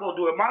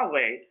do it my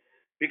way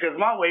because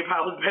my way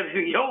probably was better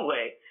than your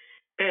way,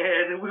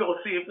 and we're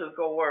gonna see if it's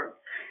gonna work.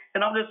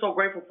 And I'm just so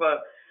grateful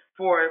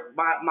for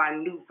my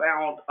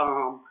newfound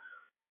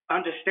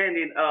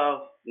understanding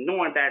of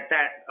knowing that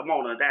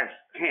Mona, that's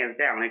hands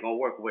down ain't gonna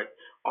work with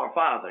our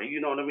Father.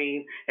 You know what I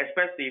mean?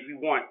 Especially if you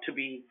want to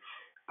be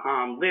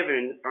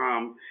living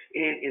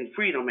in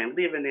freedom and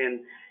living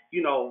in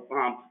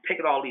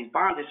taking all these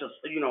bondages,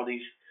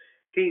 these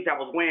things that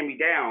was weighing me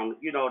down.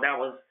 That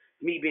was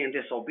me being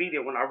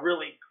disobedient. When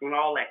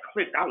all that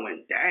clicked, I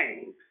went,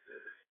 dang.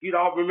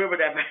 I remember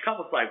that back. I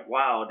was like,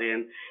 wow,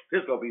 then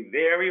this is going to be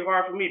very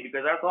hard for me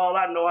because that's all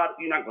I know how.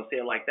 You're not going to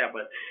say it like that,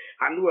 but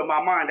I knew in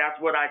my mind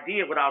that's what I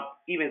did without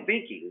even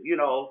thinking,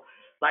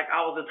 Like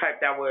I was the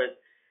type that would,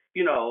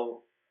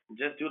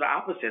 just do the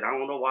opposite. I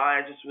don't know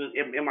why. I just was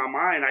in my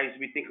mind, I used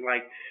to be thinking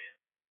like,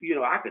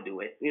 I could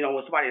do it. When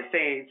somebody is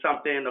saying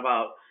something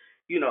about,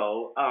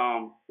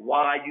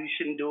 why you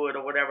shouldn't do it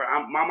or whatever,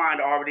 my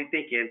mind already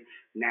thinking,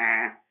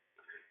 nah,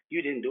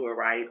 you didn't do it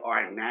right, or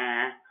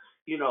nah,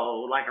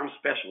 like I'm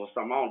special or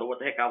something. I don't know what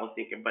the heck I was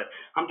thinking, but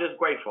I'm just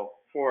grateful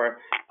for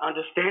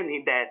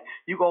understanding that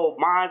you go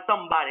mind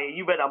somebody,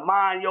 you better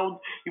mind your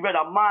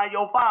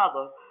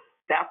Father.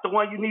 That's the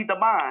one you need to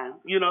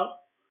mind.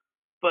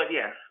 But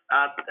yes,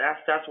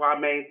 that's why my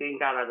main thing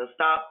got to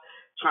stop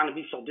trying to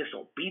be so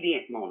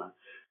disobedient, Mona.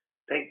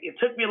 It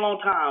took me a long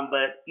time,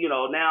 but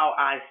now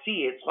I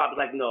see it. So I was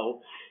like,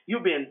 no,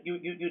 you're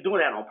doing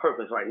that on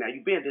purpose right now.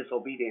 You're being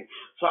disobedient,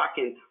 so I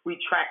can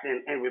retract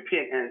and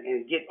repent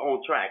and get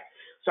on track.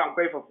 So I'm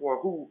grateful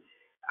for who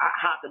I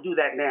have to do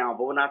that now.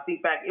 But when I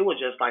think back, it was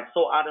just like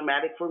so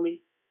automatic for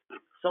me,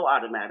 so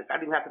automatic. I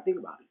didn't have to think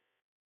about it.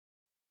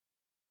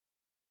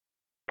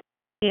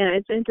 Yeah,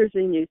 it's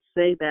interesting you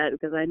say that,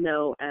 because I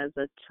know as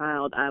a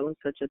child I was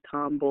such a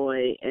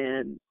tomboy,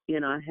 and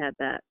I had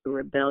that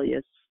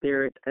rebellious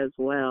spirit as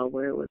well,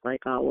 where it was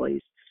like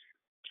always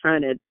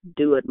trying to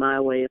do it my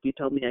way. If you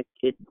told me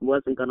it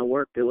wasn't going to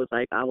work, it was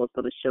like I was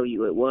going to show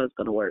you it was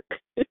going to work.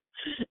 It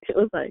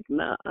was like,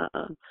 nah,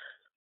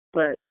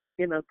 But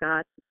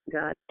God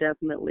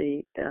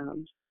definitely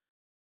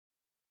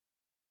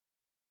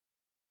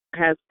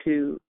has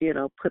to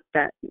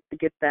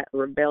get that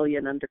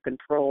rebellion under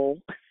control,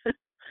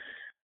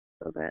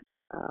 so that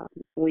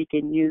we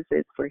can use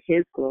it for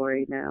His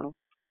glory now,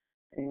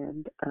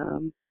 and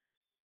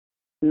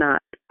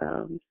not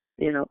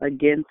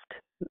against,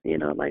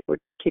 like we're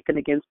kicking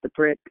against the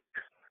brick.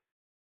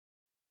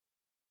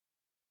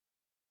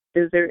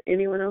 Is there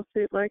anyone else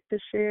who'd like to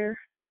share?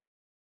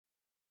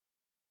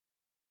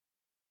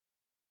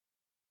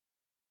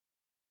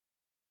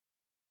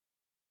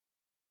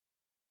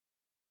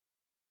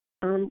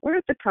 We're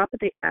at the top of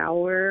the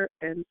hour,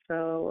 and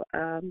so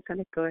I'm going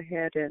to go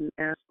ahead and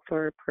ask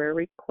for a prayer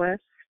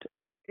request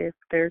if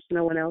there's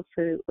no one else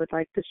who would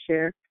like to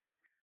share.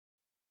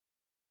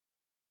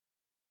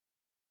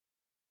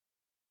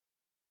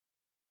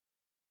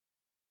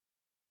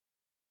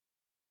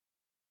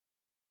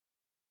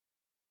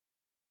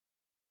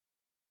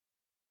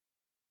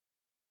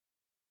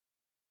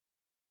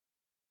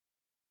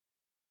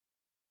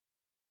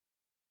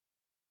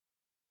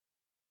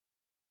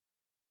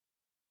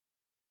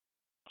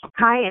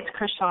 Hi, it's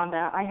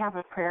Krishanda. I have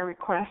a prayer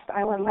request.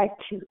 I would like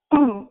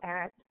to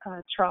add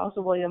Charles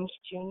Williams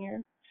Jr.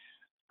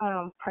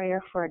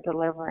 Prayer for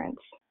deliverance.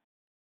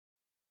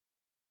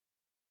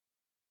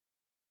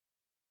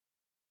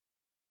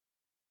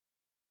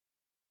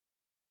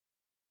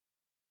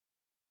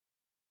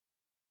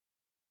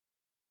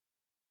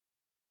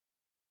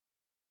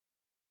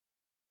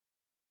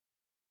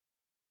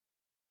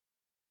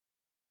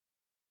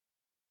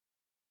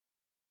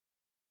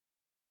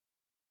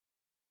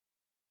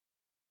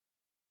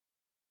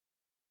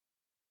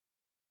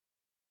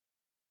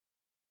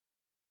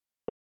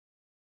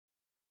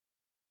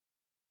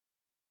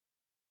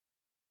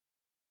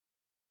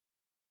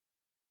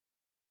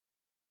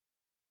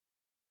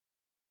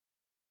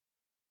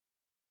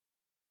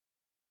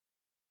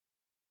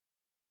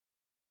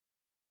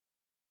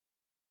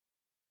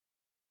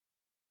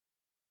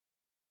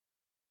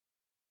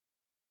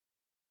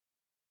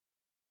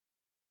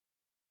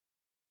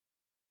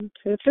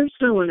 Okay, if there's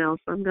no one else,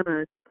 I'm going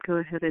to go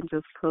ahead and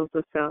just close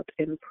this out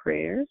in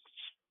prayer.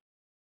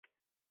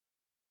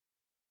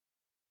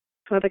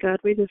 Father God,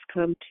 we just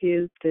come to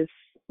you this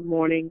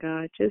morning,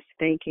 God, just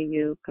thanking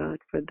you, God,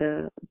 for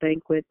the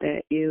banquet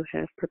that you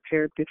have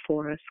prepared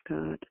before us,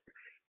 God.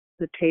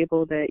 The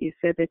table that you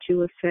said that you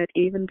would set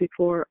even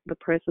before the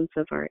presence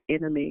of our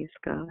enemies,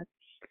 God.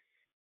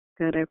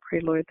 God, I pray,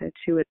 Lord, that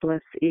you would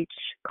bless each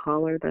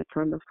caller that's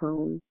on the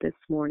phone this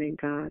morning,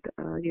 God.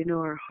 You know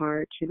our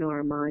hearts, you know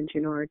our minds,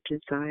 you know our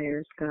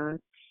desires, God.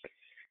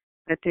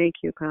 I thank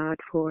you, God,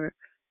 for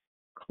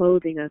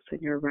clothing us in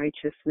your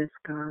righteousness,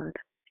 God.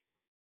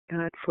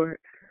 God, for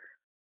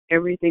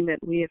everything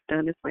that we have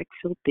done is like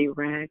filthy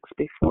rags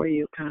before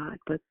you, God.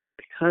 But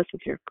because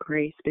of your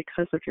grace,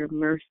 because of your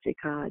mercy,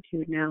 God,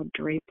 you now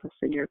drape us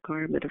in your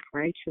garment of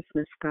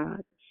righteousness,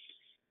 God.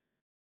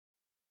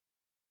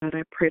 God,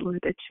 I pray,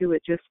 Lord, that you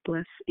would just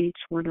bless each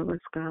one of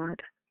us,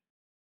 God.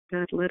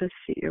 God, let us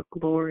see your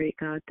glory,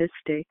 God, this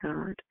day,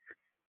 God.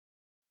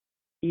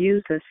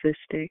 Use us this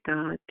day,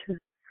 God,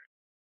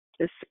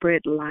 to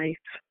spread life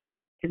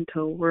into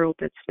a world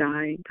that's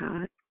dying,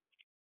 God.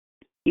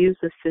 Use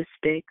us this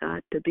day,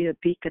 God, to be a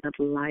beacon of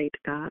light,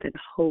 God, and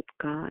hope,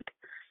 God,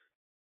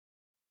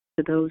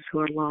 to those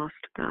who are lost,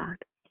 God.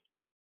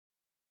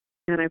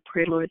 God, I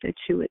pray, Lord, that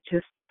you would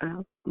just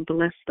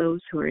bless those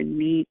who are in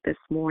need this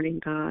morning,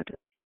 God.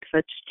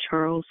 Touch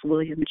Charles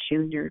Williams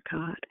Jr.,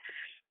 God.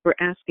 We're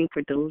asking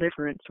for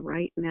deliverance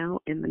right now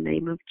in the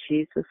name of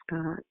Jesus,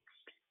 God.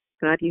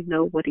 God, you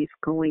know what he's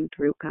going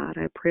through, God.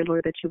 I pray,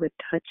 Lord, that you would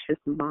touch his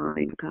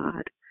mind,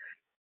 God.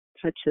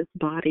 Touch his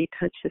body,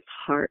 touch his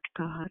heart,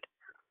 God.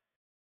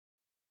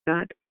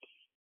 God,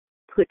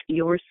 put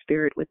your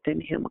spirit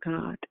within him,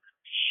 God.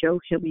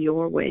 Show him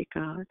your way,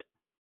 God.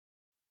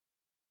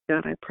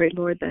 God, I pray,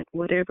 Lord, that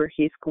whatever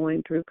he's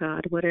going through,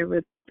 God,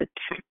 whatever the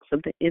attacks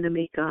of the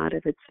enemy, God,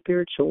 if it's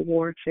spiritual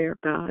warfare,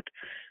 God,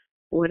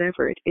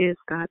 whatever it is,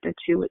 God, that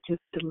you would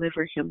just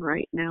deliver him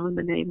right now in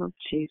the name of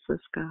Jesus,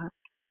 God.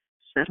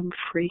 Set him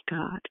free,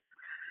 God.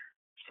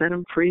 Set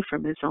him free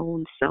from his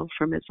own self,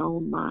 from his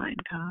own mind,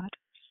 God.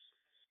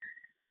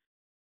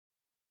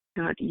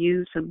 God,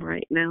 use him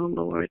right now,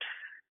 Lord.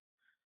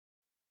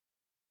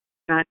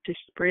 God, to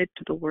spread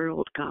to the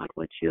world, God,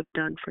 what you have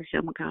done for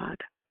him, God.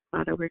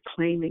 Father, we're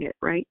claiming it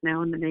right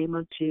now in the name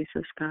of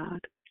Jesus, God.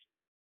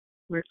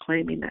 We're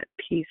claiming that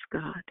peace,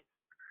 God.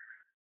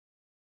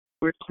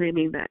 We're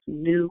claiming that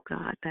new,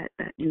 God, that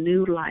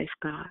new life,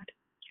 God.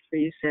 For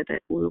you said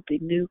that we'll be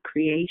new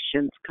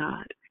creations,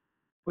 God.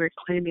 We're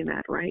claiming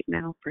that right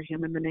now for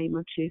him in the name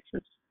of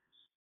Jesus.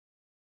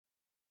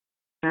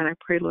 God, I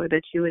pray, Lord,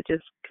 that you would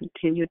just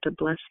continue to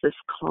bless this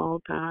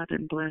call, God,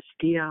 and bless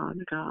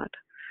Dion, God,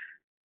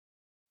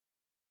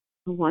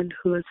 the one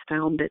who has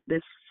founded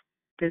this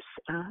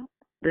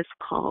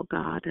call,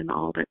 God, and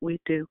all that we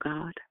do,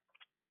 God.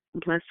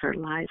 Bless her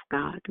life,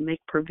 God. Make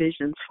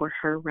provisions for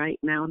her right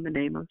now in the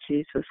name of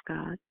Jesus,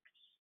 God.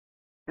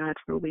 God,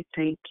 for we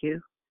thank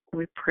you.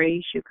 We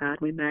praise you, God.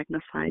 We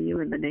magnify you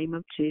in the name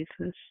of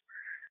Jesus.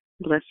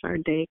 Bless our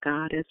day,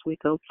 God, as we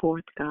go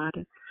forth, God,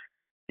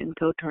 and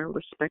go to our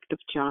respective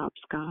jobs,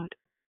 God.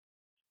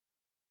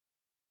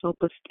 Help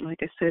us, like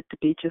I said, to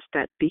be just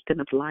that beacon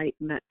of light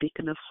and that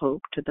beacon of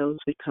hope to those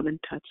we come in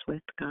touch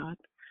with, God.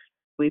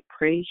 We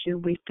praise you.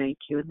 We thank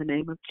you in the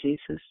name of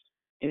Jesus.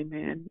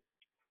 Amen.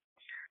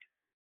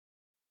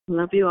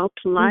 Love you all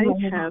to life.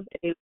 Have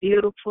a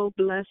beautiful,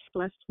 blessed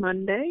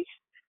Monday.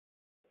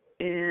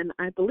 And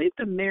I believe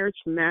the Marriage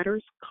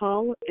Matters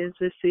call is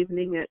this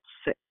evening at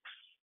 6.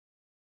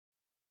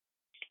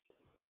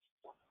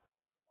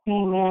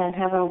 Amen.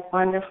 Have a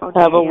wonderful day.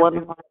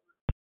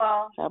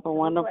 Have a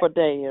wonderful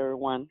day,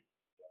 everyone.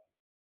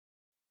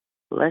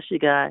 Bless you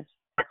guys.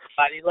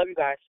 Everybody, love you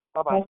guys.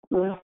 Bye-bye.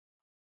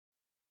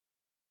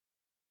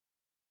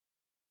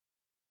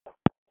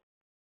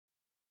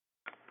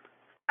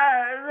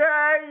 I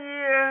love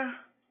you.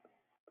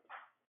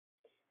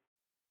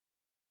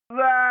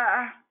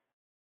 Bye.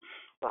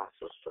 Bye,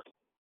 sister.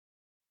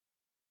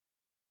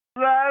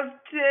 Love,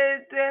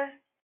 sister.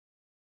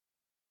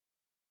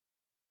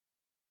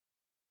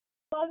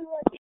 Love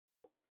you.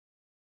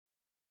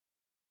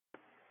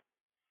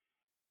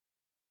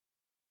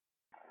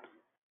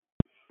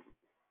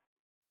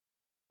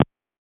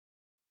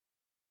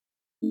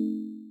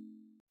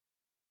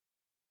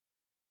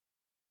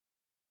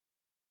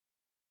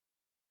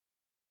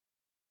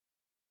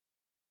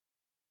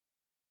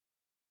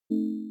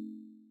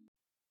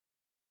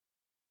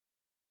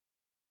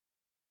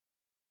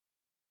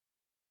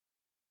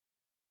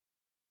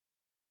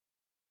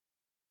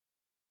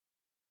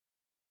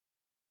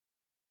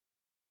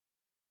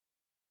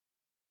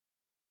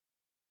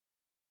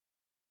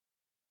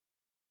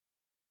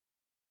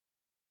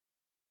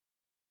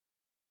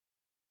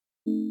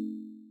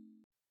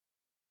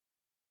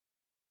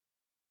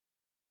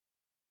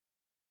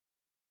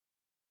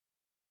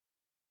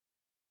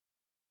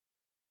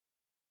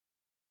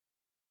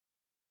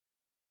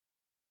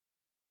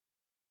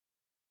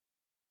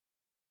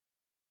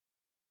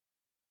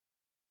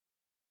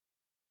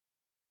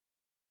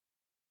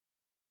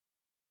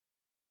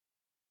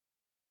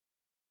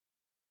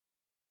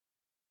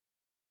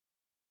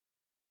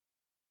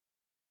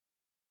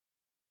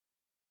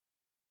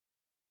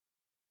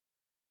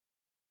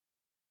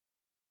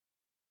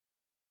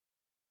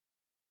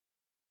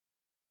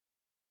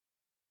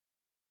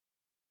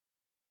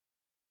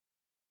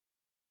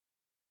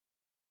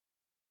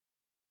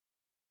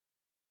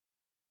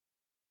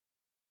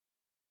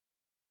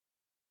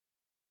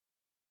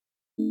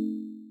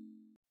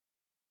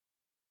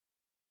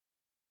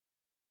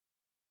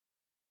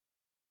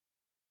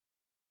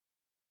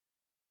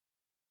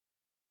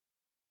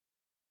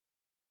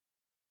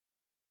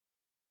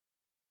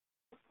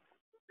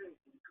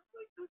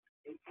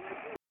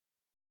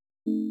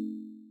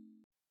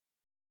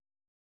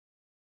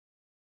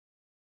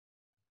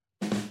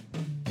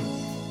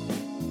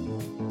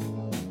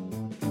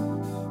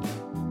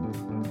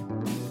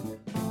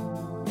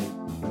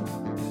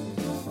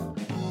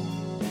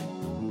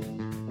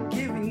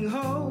 Giving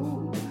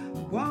hope,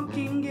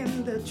 walking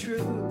in the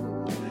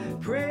truth,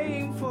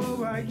 praying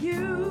for our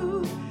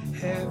youth,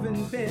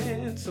 having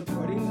been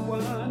supporting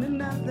one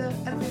another.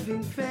 A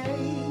living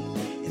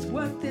faith is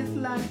what this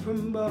life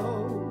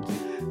promotes.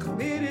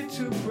 Committed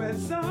to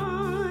press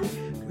on,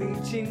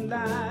 reaching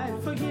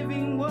life,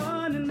 forgiving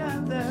one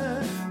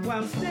another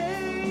while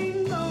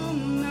staying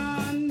on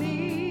our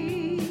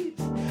knees.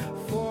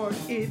 For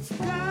it's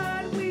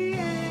God we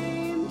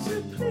aim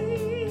to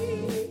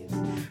please.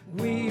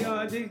 We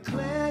are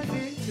declared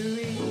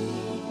victory.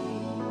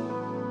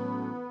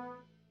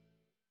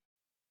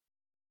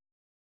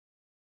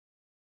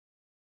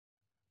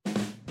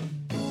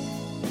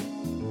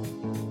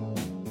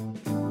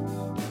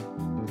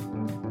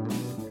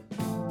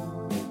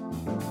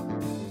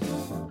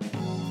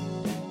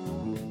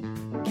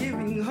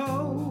 Giving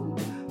hope,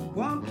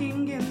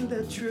 walking in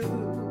the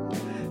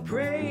truth,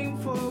 praying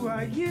for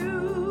our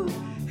youth,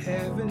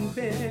 having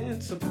been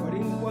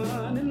supporting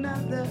one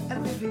another. A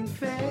living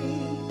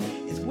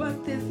faith is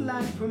what this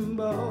life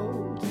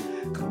promotes.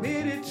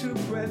 Committed to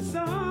press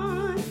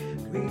on,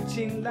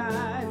 reaching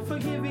life,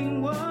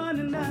 forgiving one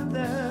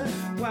another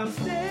while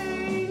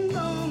staying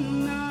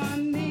on our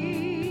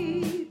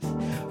knees.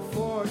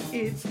 For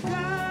it's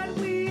God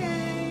we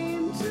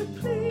aim to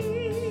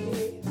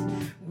please.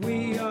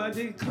 We are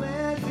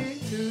declared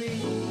victory.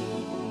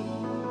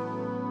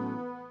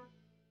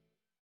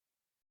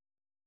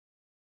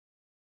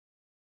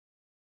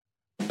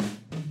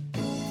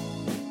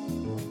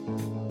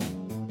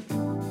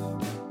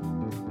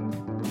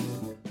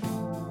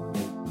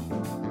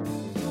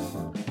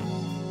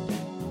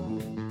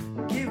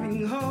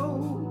 Giving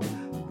hope,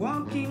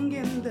 walking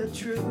in the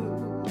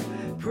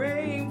truth,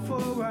 praying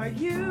for our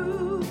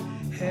youth,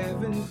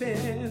 having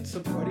been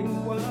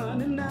supporting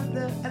one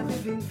another. A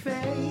living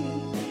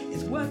faith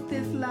is what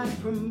this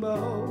life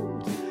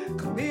promotes.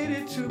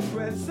 Committed to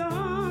press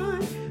on,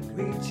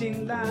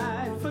 reaching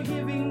life,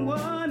 forgiving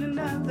one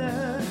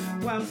another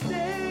while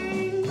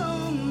staying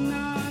on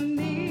our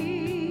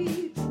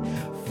knees.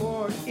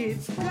 For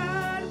it's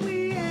God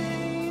we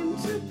aim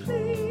to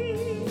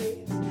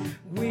please.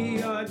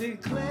 We are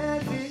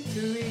declared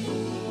victory.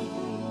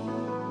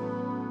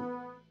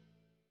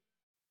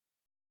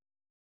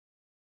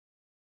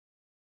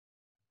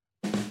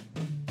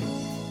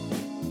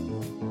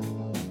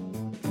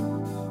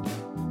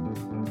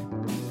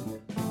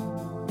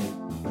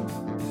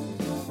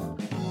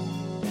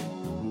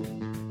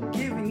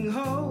 Giving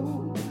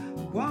hope,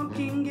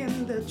 walking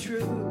in the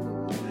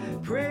truth,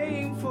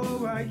 praying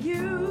for our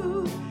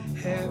youth,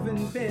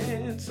 having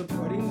been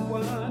supporting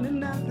one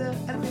another.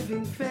 A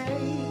living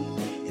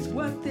faith is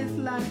what this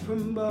life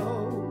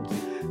promotes.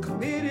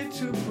 Committed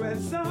to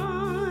press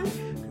on,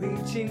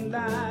 reaching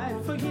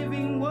life,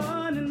 forgiving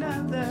one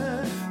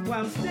another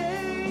while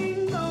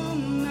staying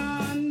on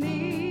our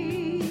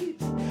knees.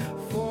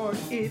 For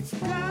it's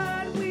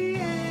God we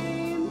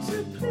aim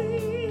to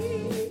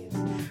please.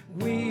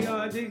 We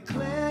are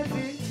declared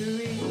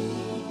victory.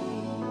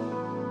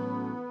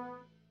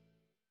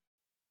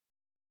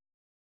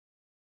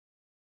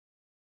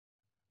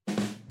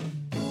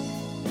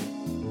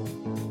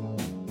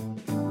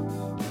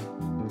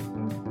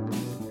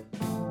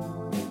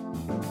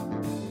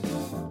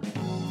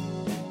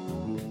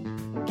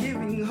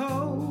 Giving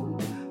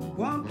hope,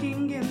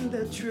 walking in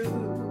the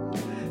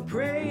truth,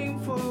 praying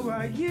for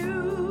our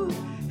youth,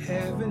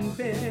 having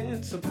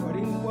been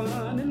supporting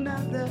one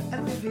another.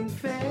 A living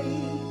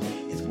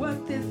faith is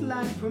what this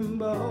life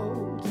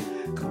promotes.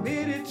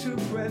 committed to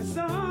press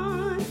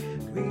on,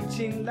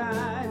 reaching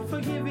light,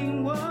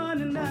 forgiving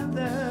one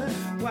another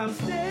while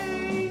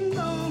staying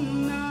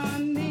on our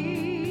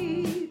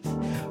knees.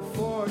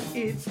 For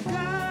it's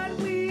God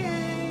we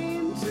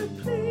aim to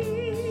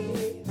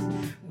please.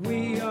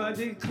 We are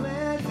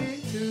declared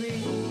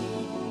victory.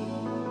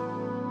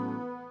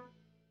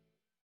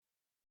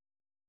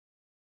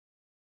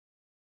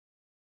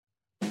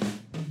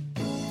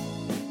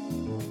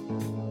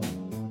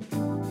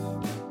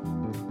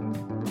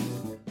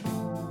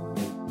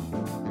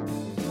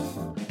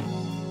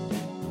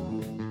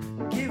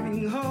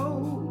 Giving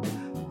hope,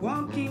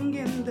 walking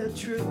in the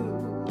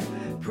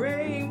truth,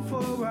 praying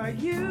for our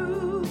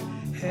youth,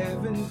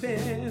 heaven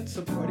bent,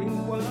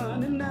 supporting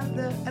one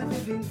another. A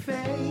living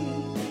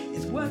faith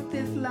is what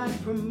this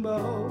life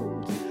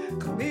promotes.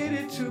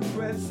 Committed to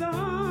press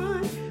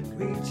on,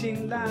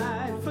 reaching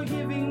light,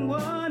 forgiving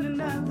one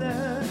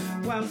another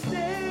while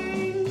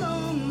staying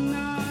on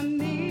our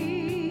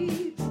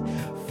knees.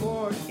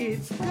 For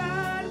it's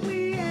God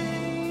we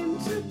aim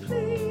to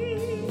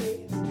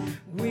please.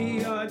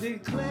 We are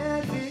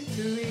declared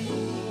victory.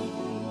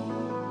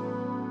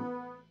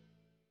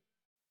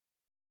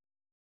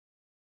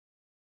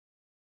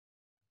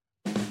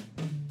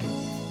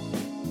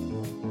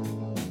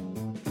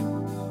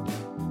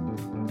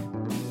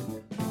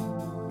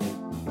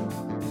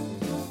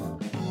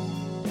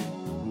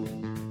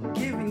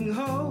 Giving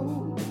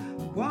hope,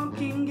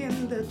 walking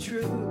in the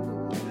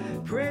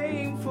truth,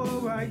 praying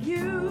for our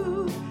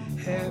youth,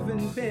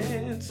 heaven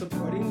bent,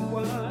 supporting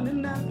one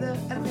another.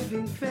 A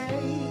living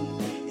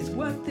faith is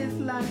what this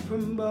life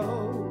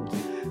promotes.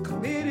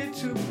 Committed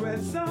to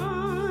press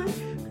on,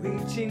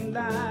 reaching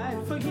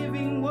light,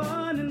 forgiving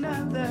one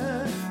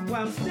another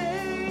while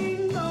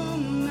staying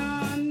on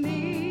our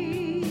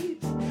knees.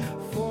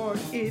 For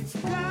it's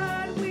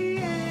God we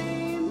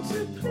aim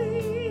to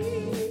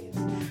please.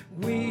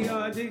 We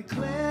are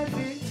declared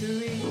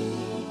victory.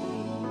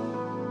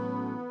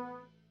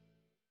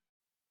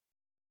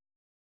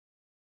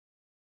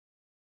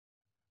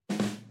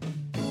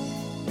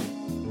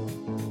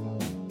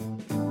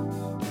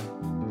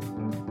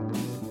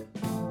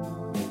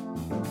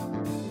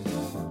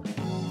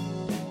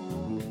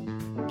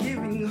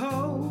 Giving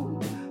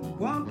hope,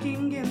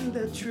 walking in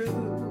the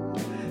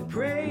truth,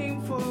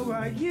 praying for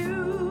our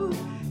youth,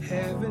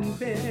 heaven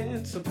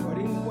bent,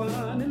 supporting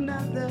one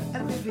another.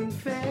 A living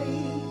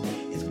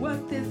faith is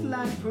what this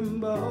life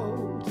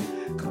promotes.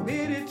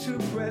 Committed to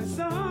press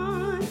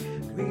on,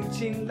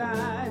 reaching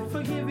light,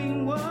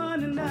 forgiving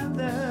one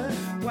another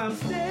while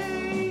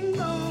staying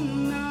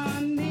on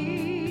our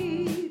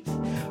knees.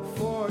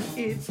 For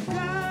it's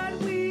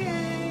God we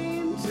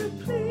aim to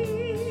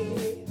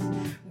please.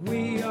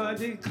 We are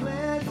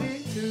declared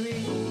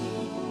victory.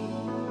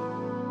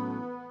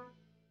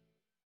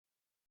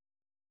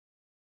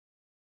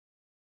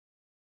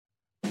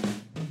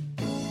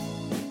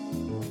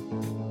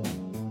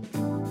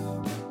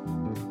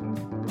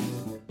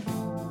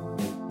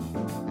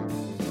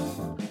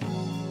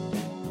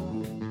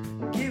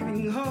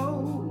 Giving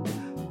hope,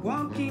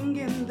 walking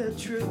in the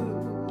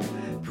truth,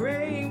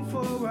 praying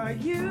for our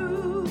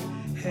youth,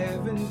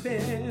 heaven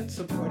bent,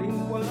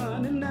 supporting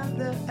one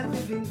another. A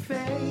living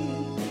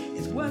faith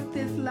is what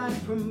this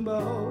life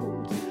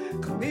promotes.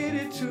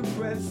 Committed to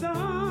press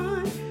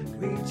on,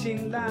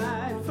 reaching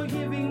light,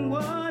 forgiving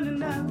one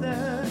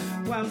another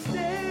while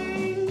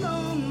staying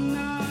on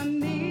our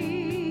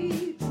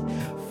knees.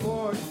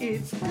 For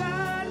it's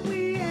God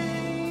we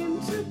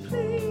aim to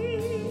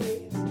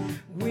please.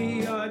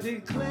 We are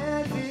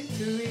declared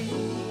victory.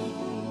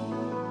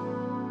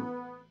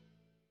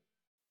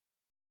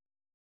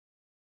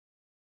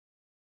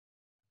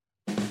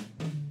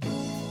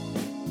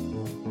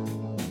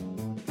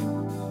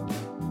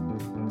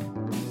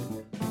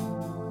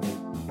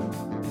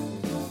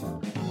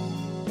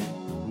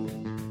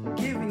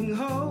 Giving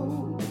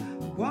hope,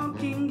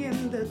 walking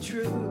in the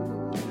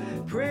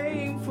truth,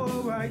 praying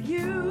for our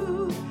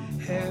youth,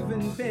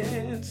 heaven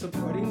bent,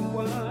 supporting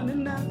one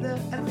another.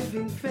 A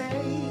living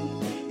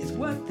faith is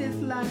what this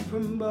life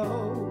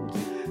promotes.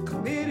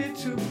 Committed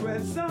to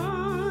press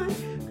on,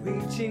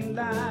 reaching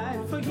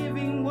light,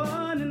 forgiving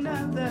one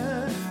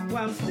another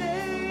while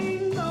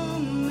staying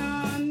on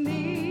our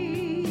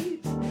knees.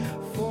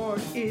 For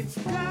it's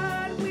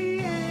God we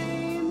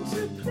aim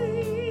to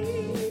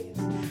please.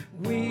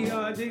 We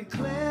are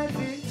declared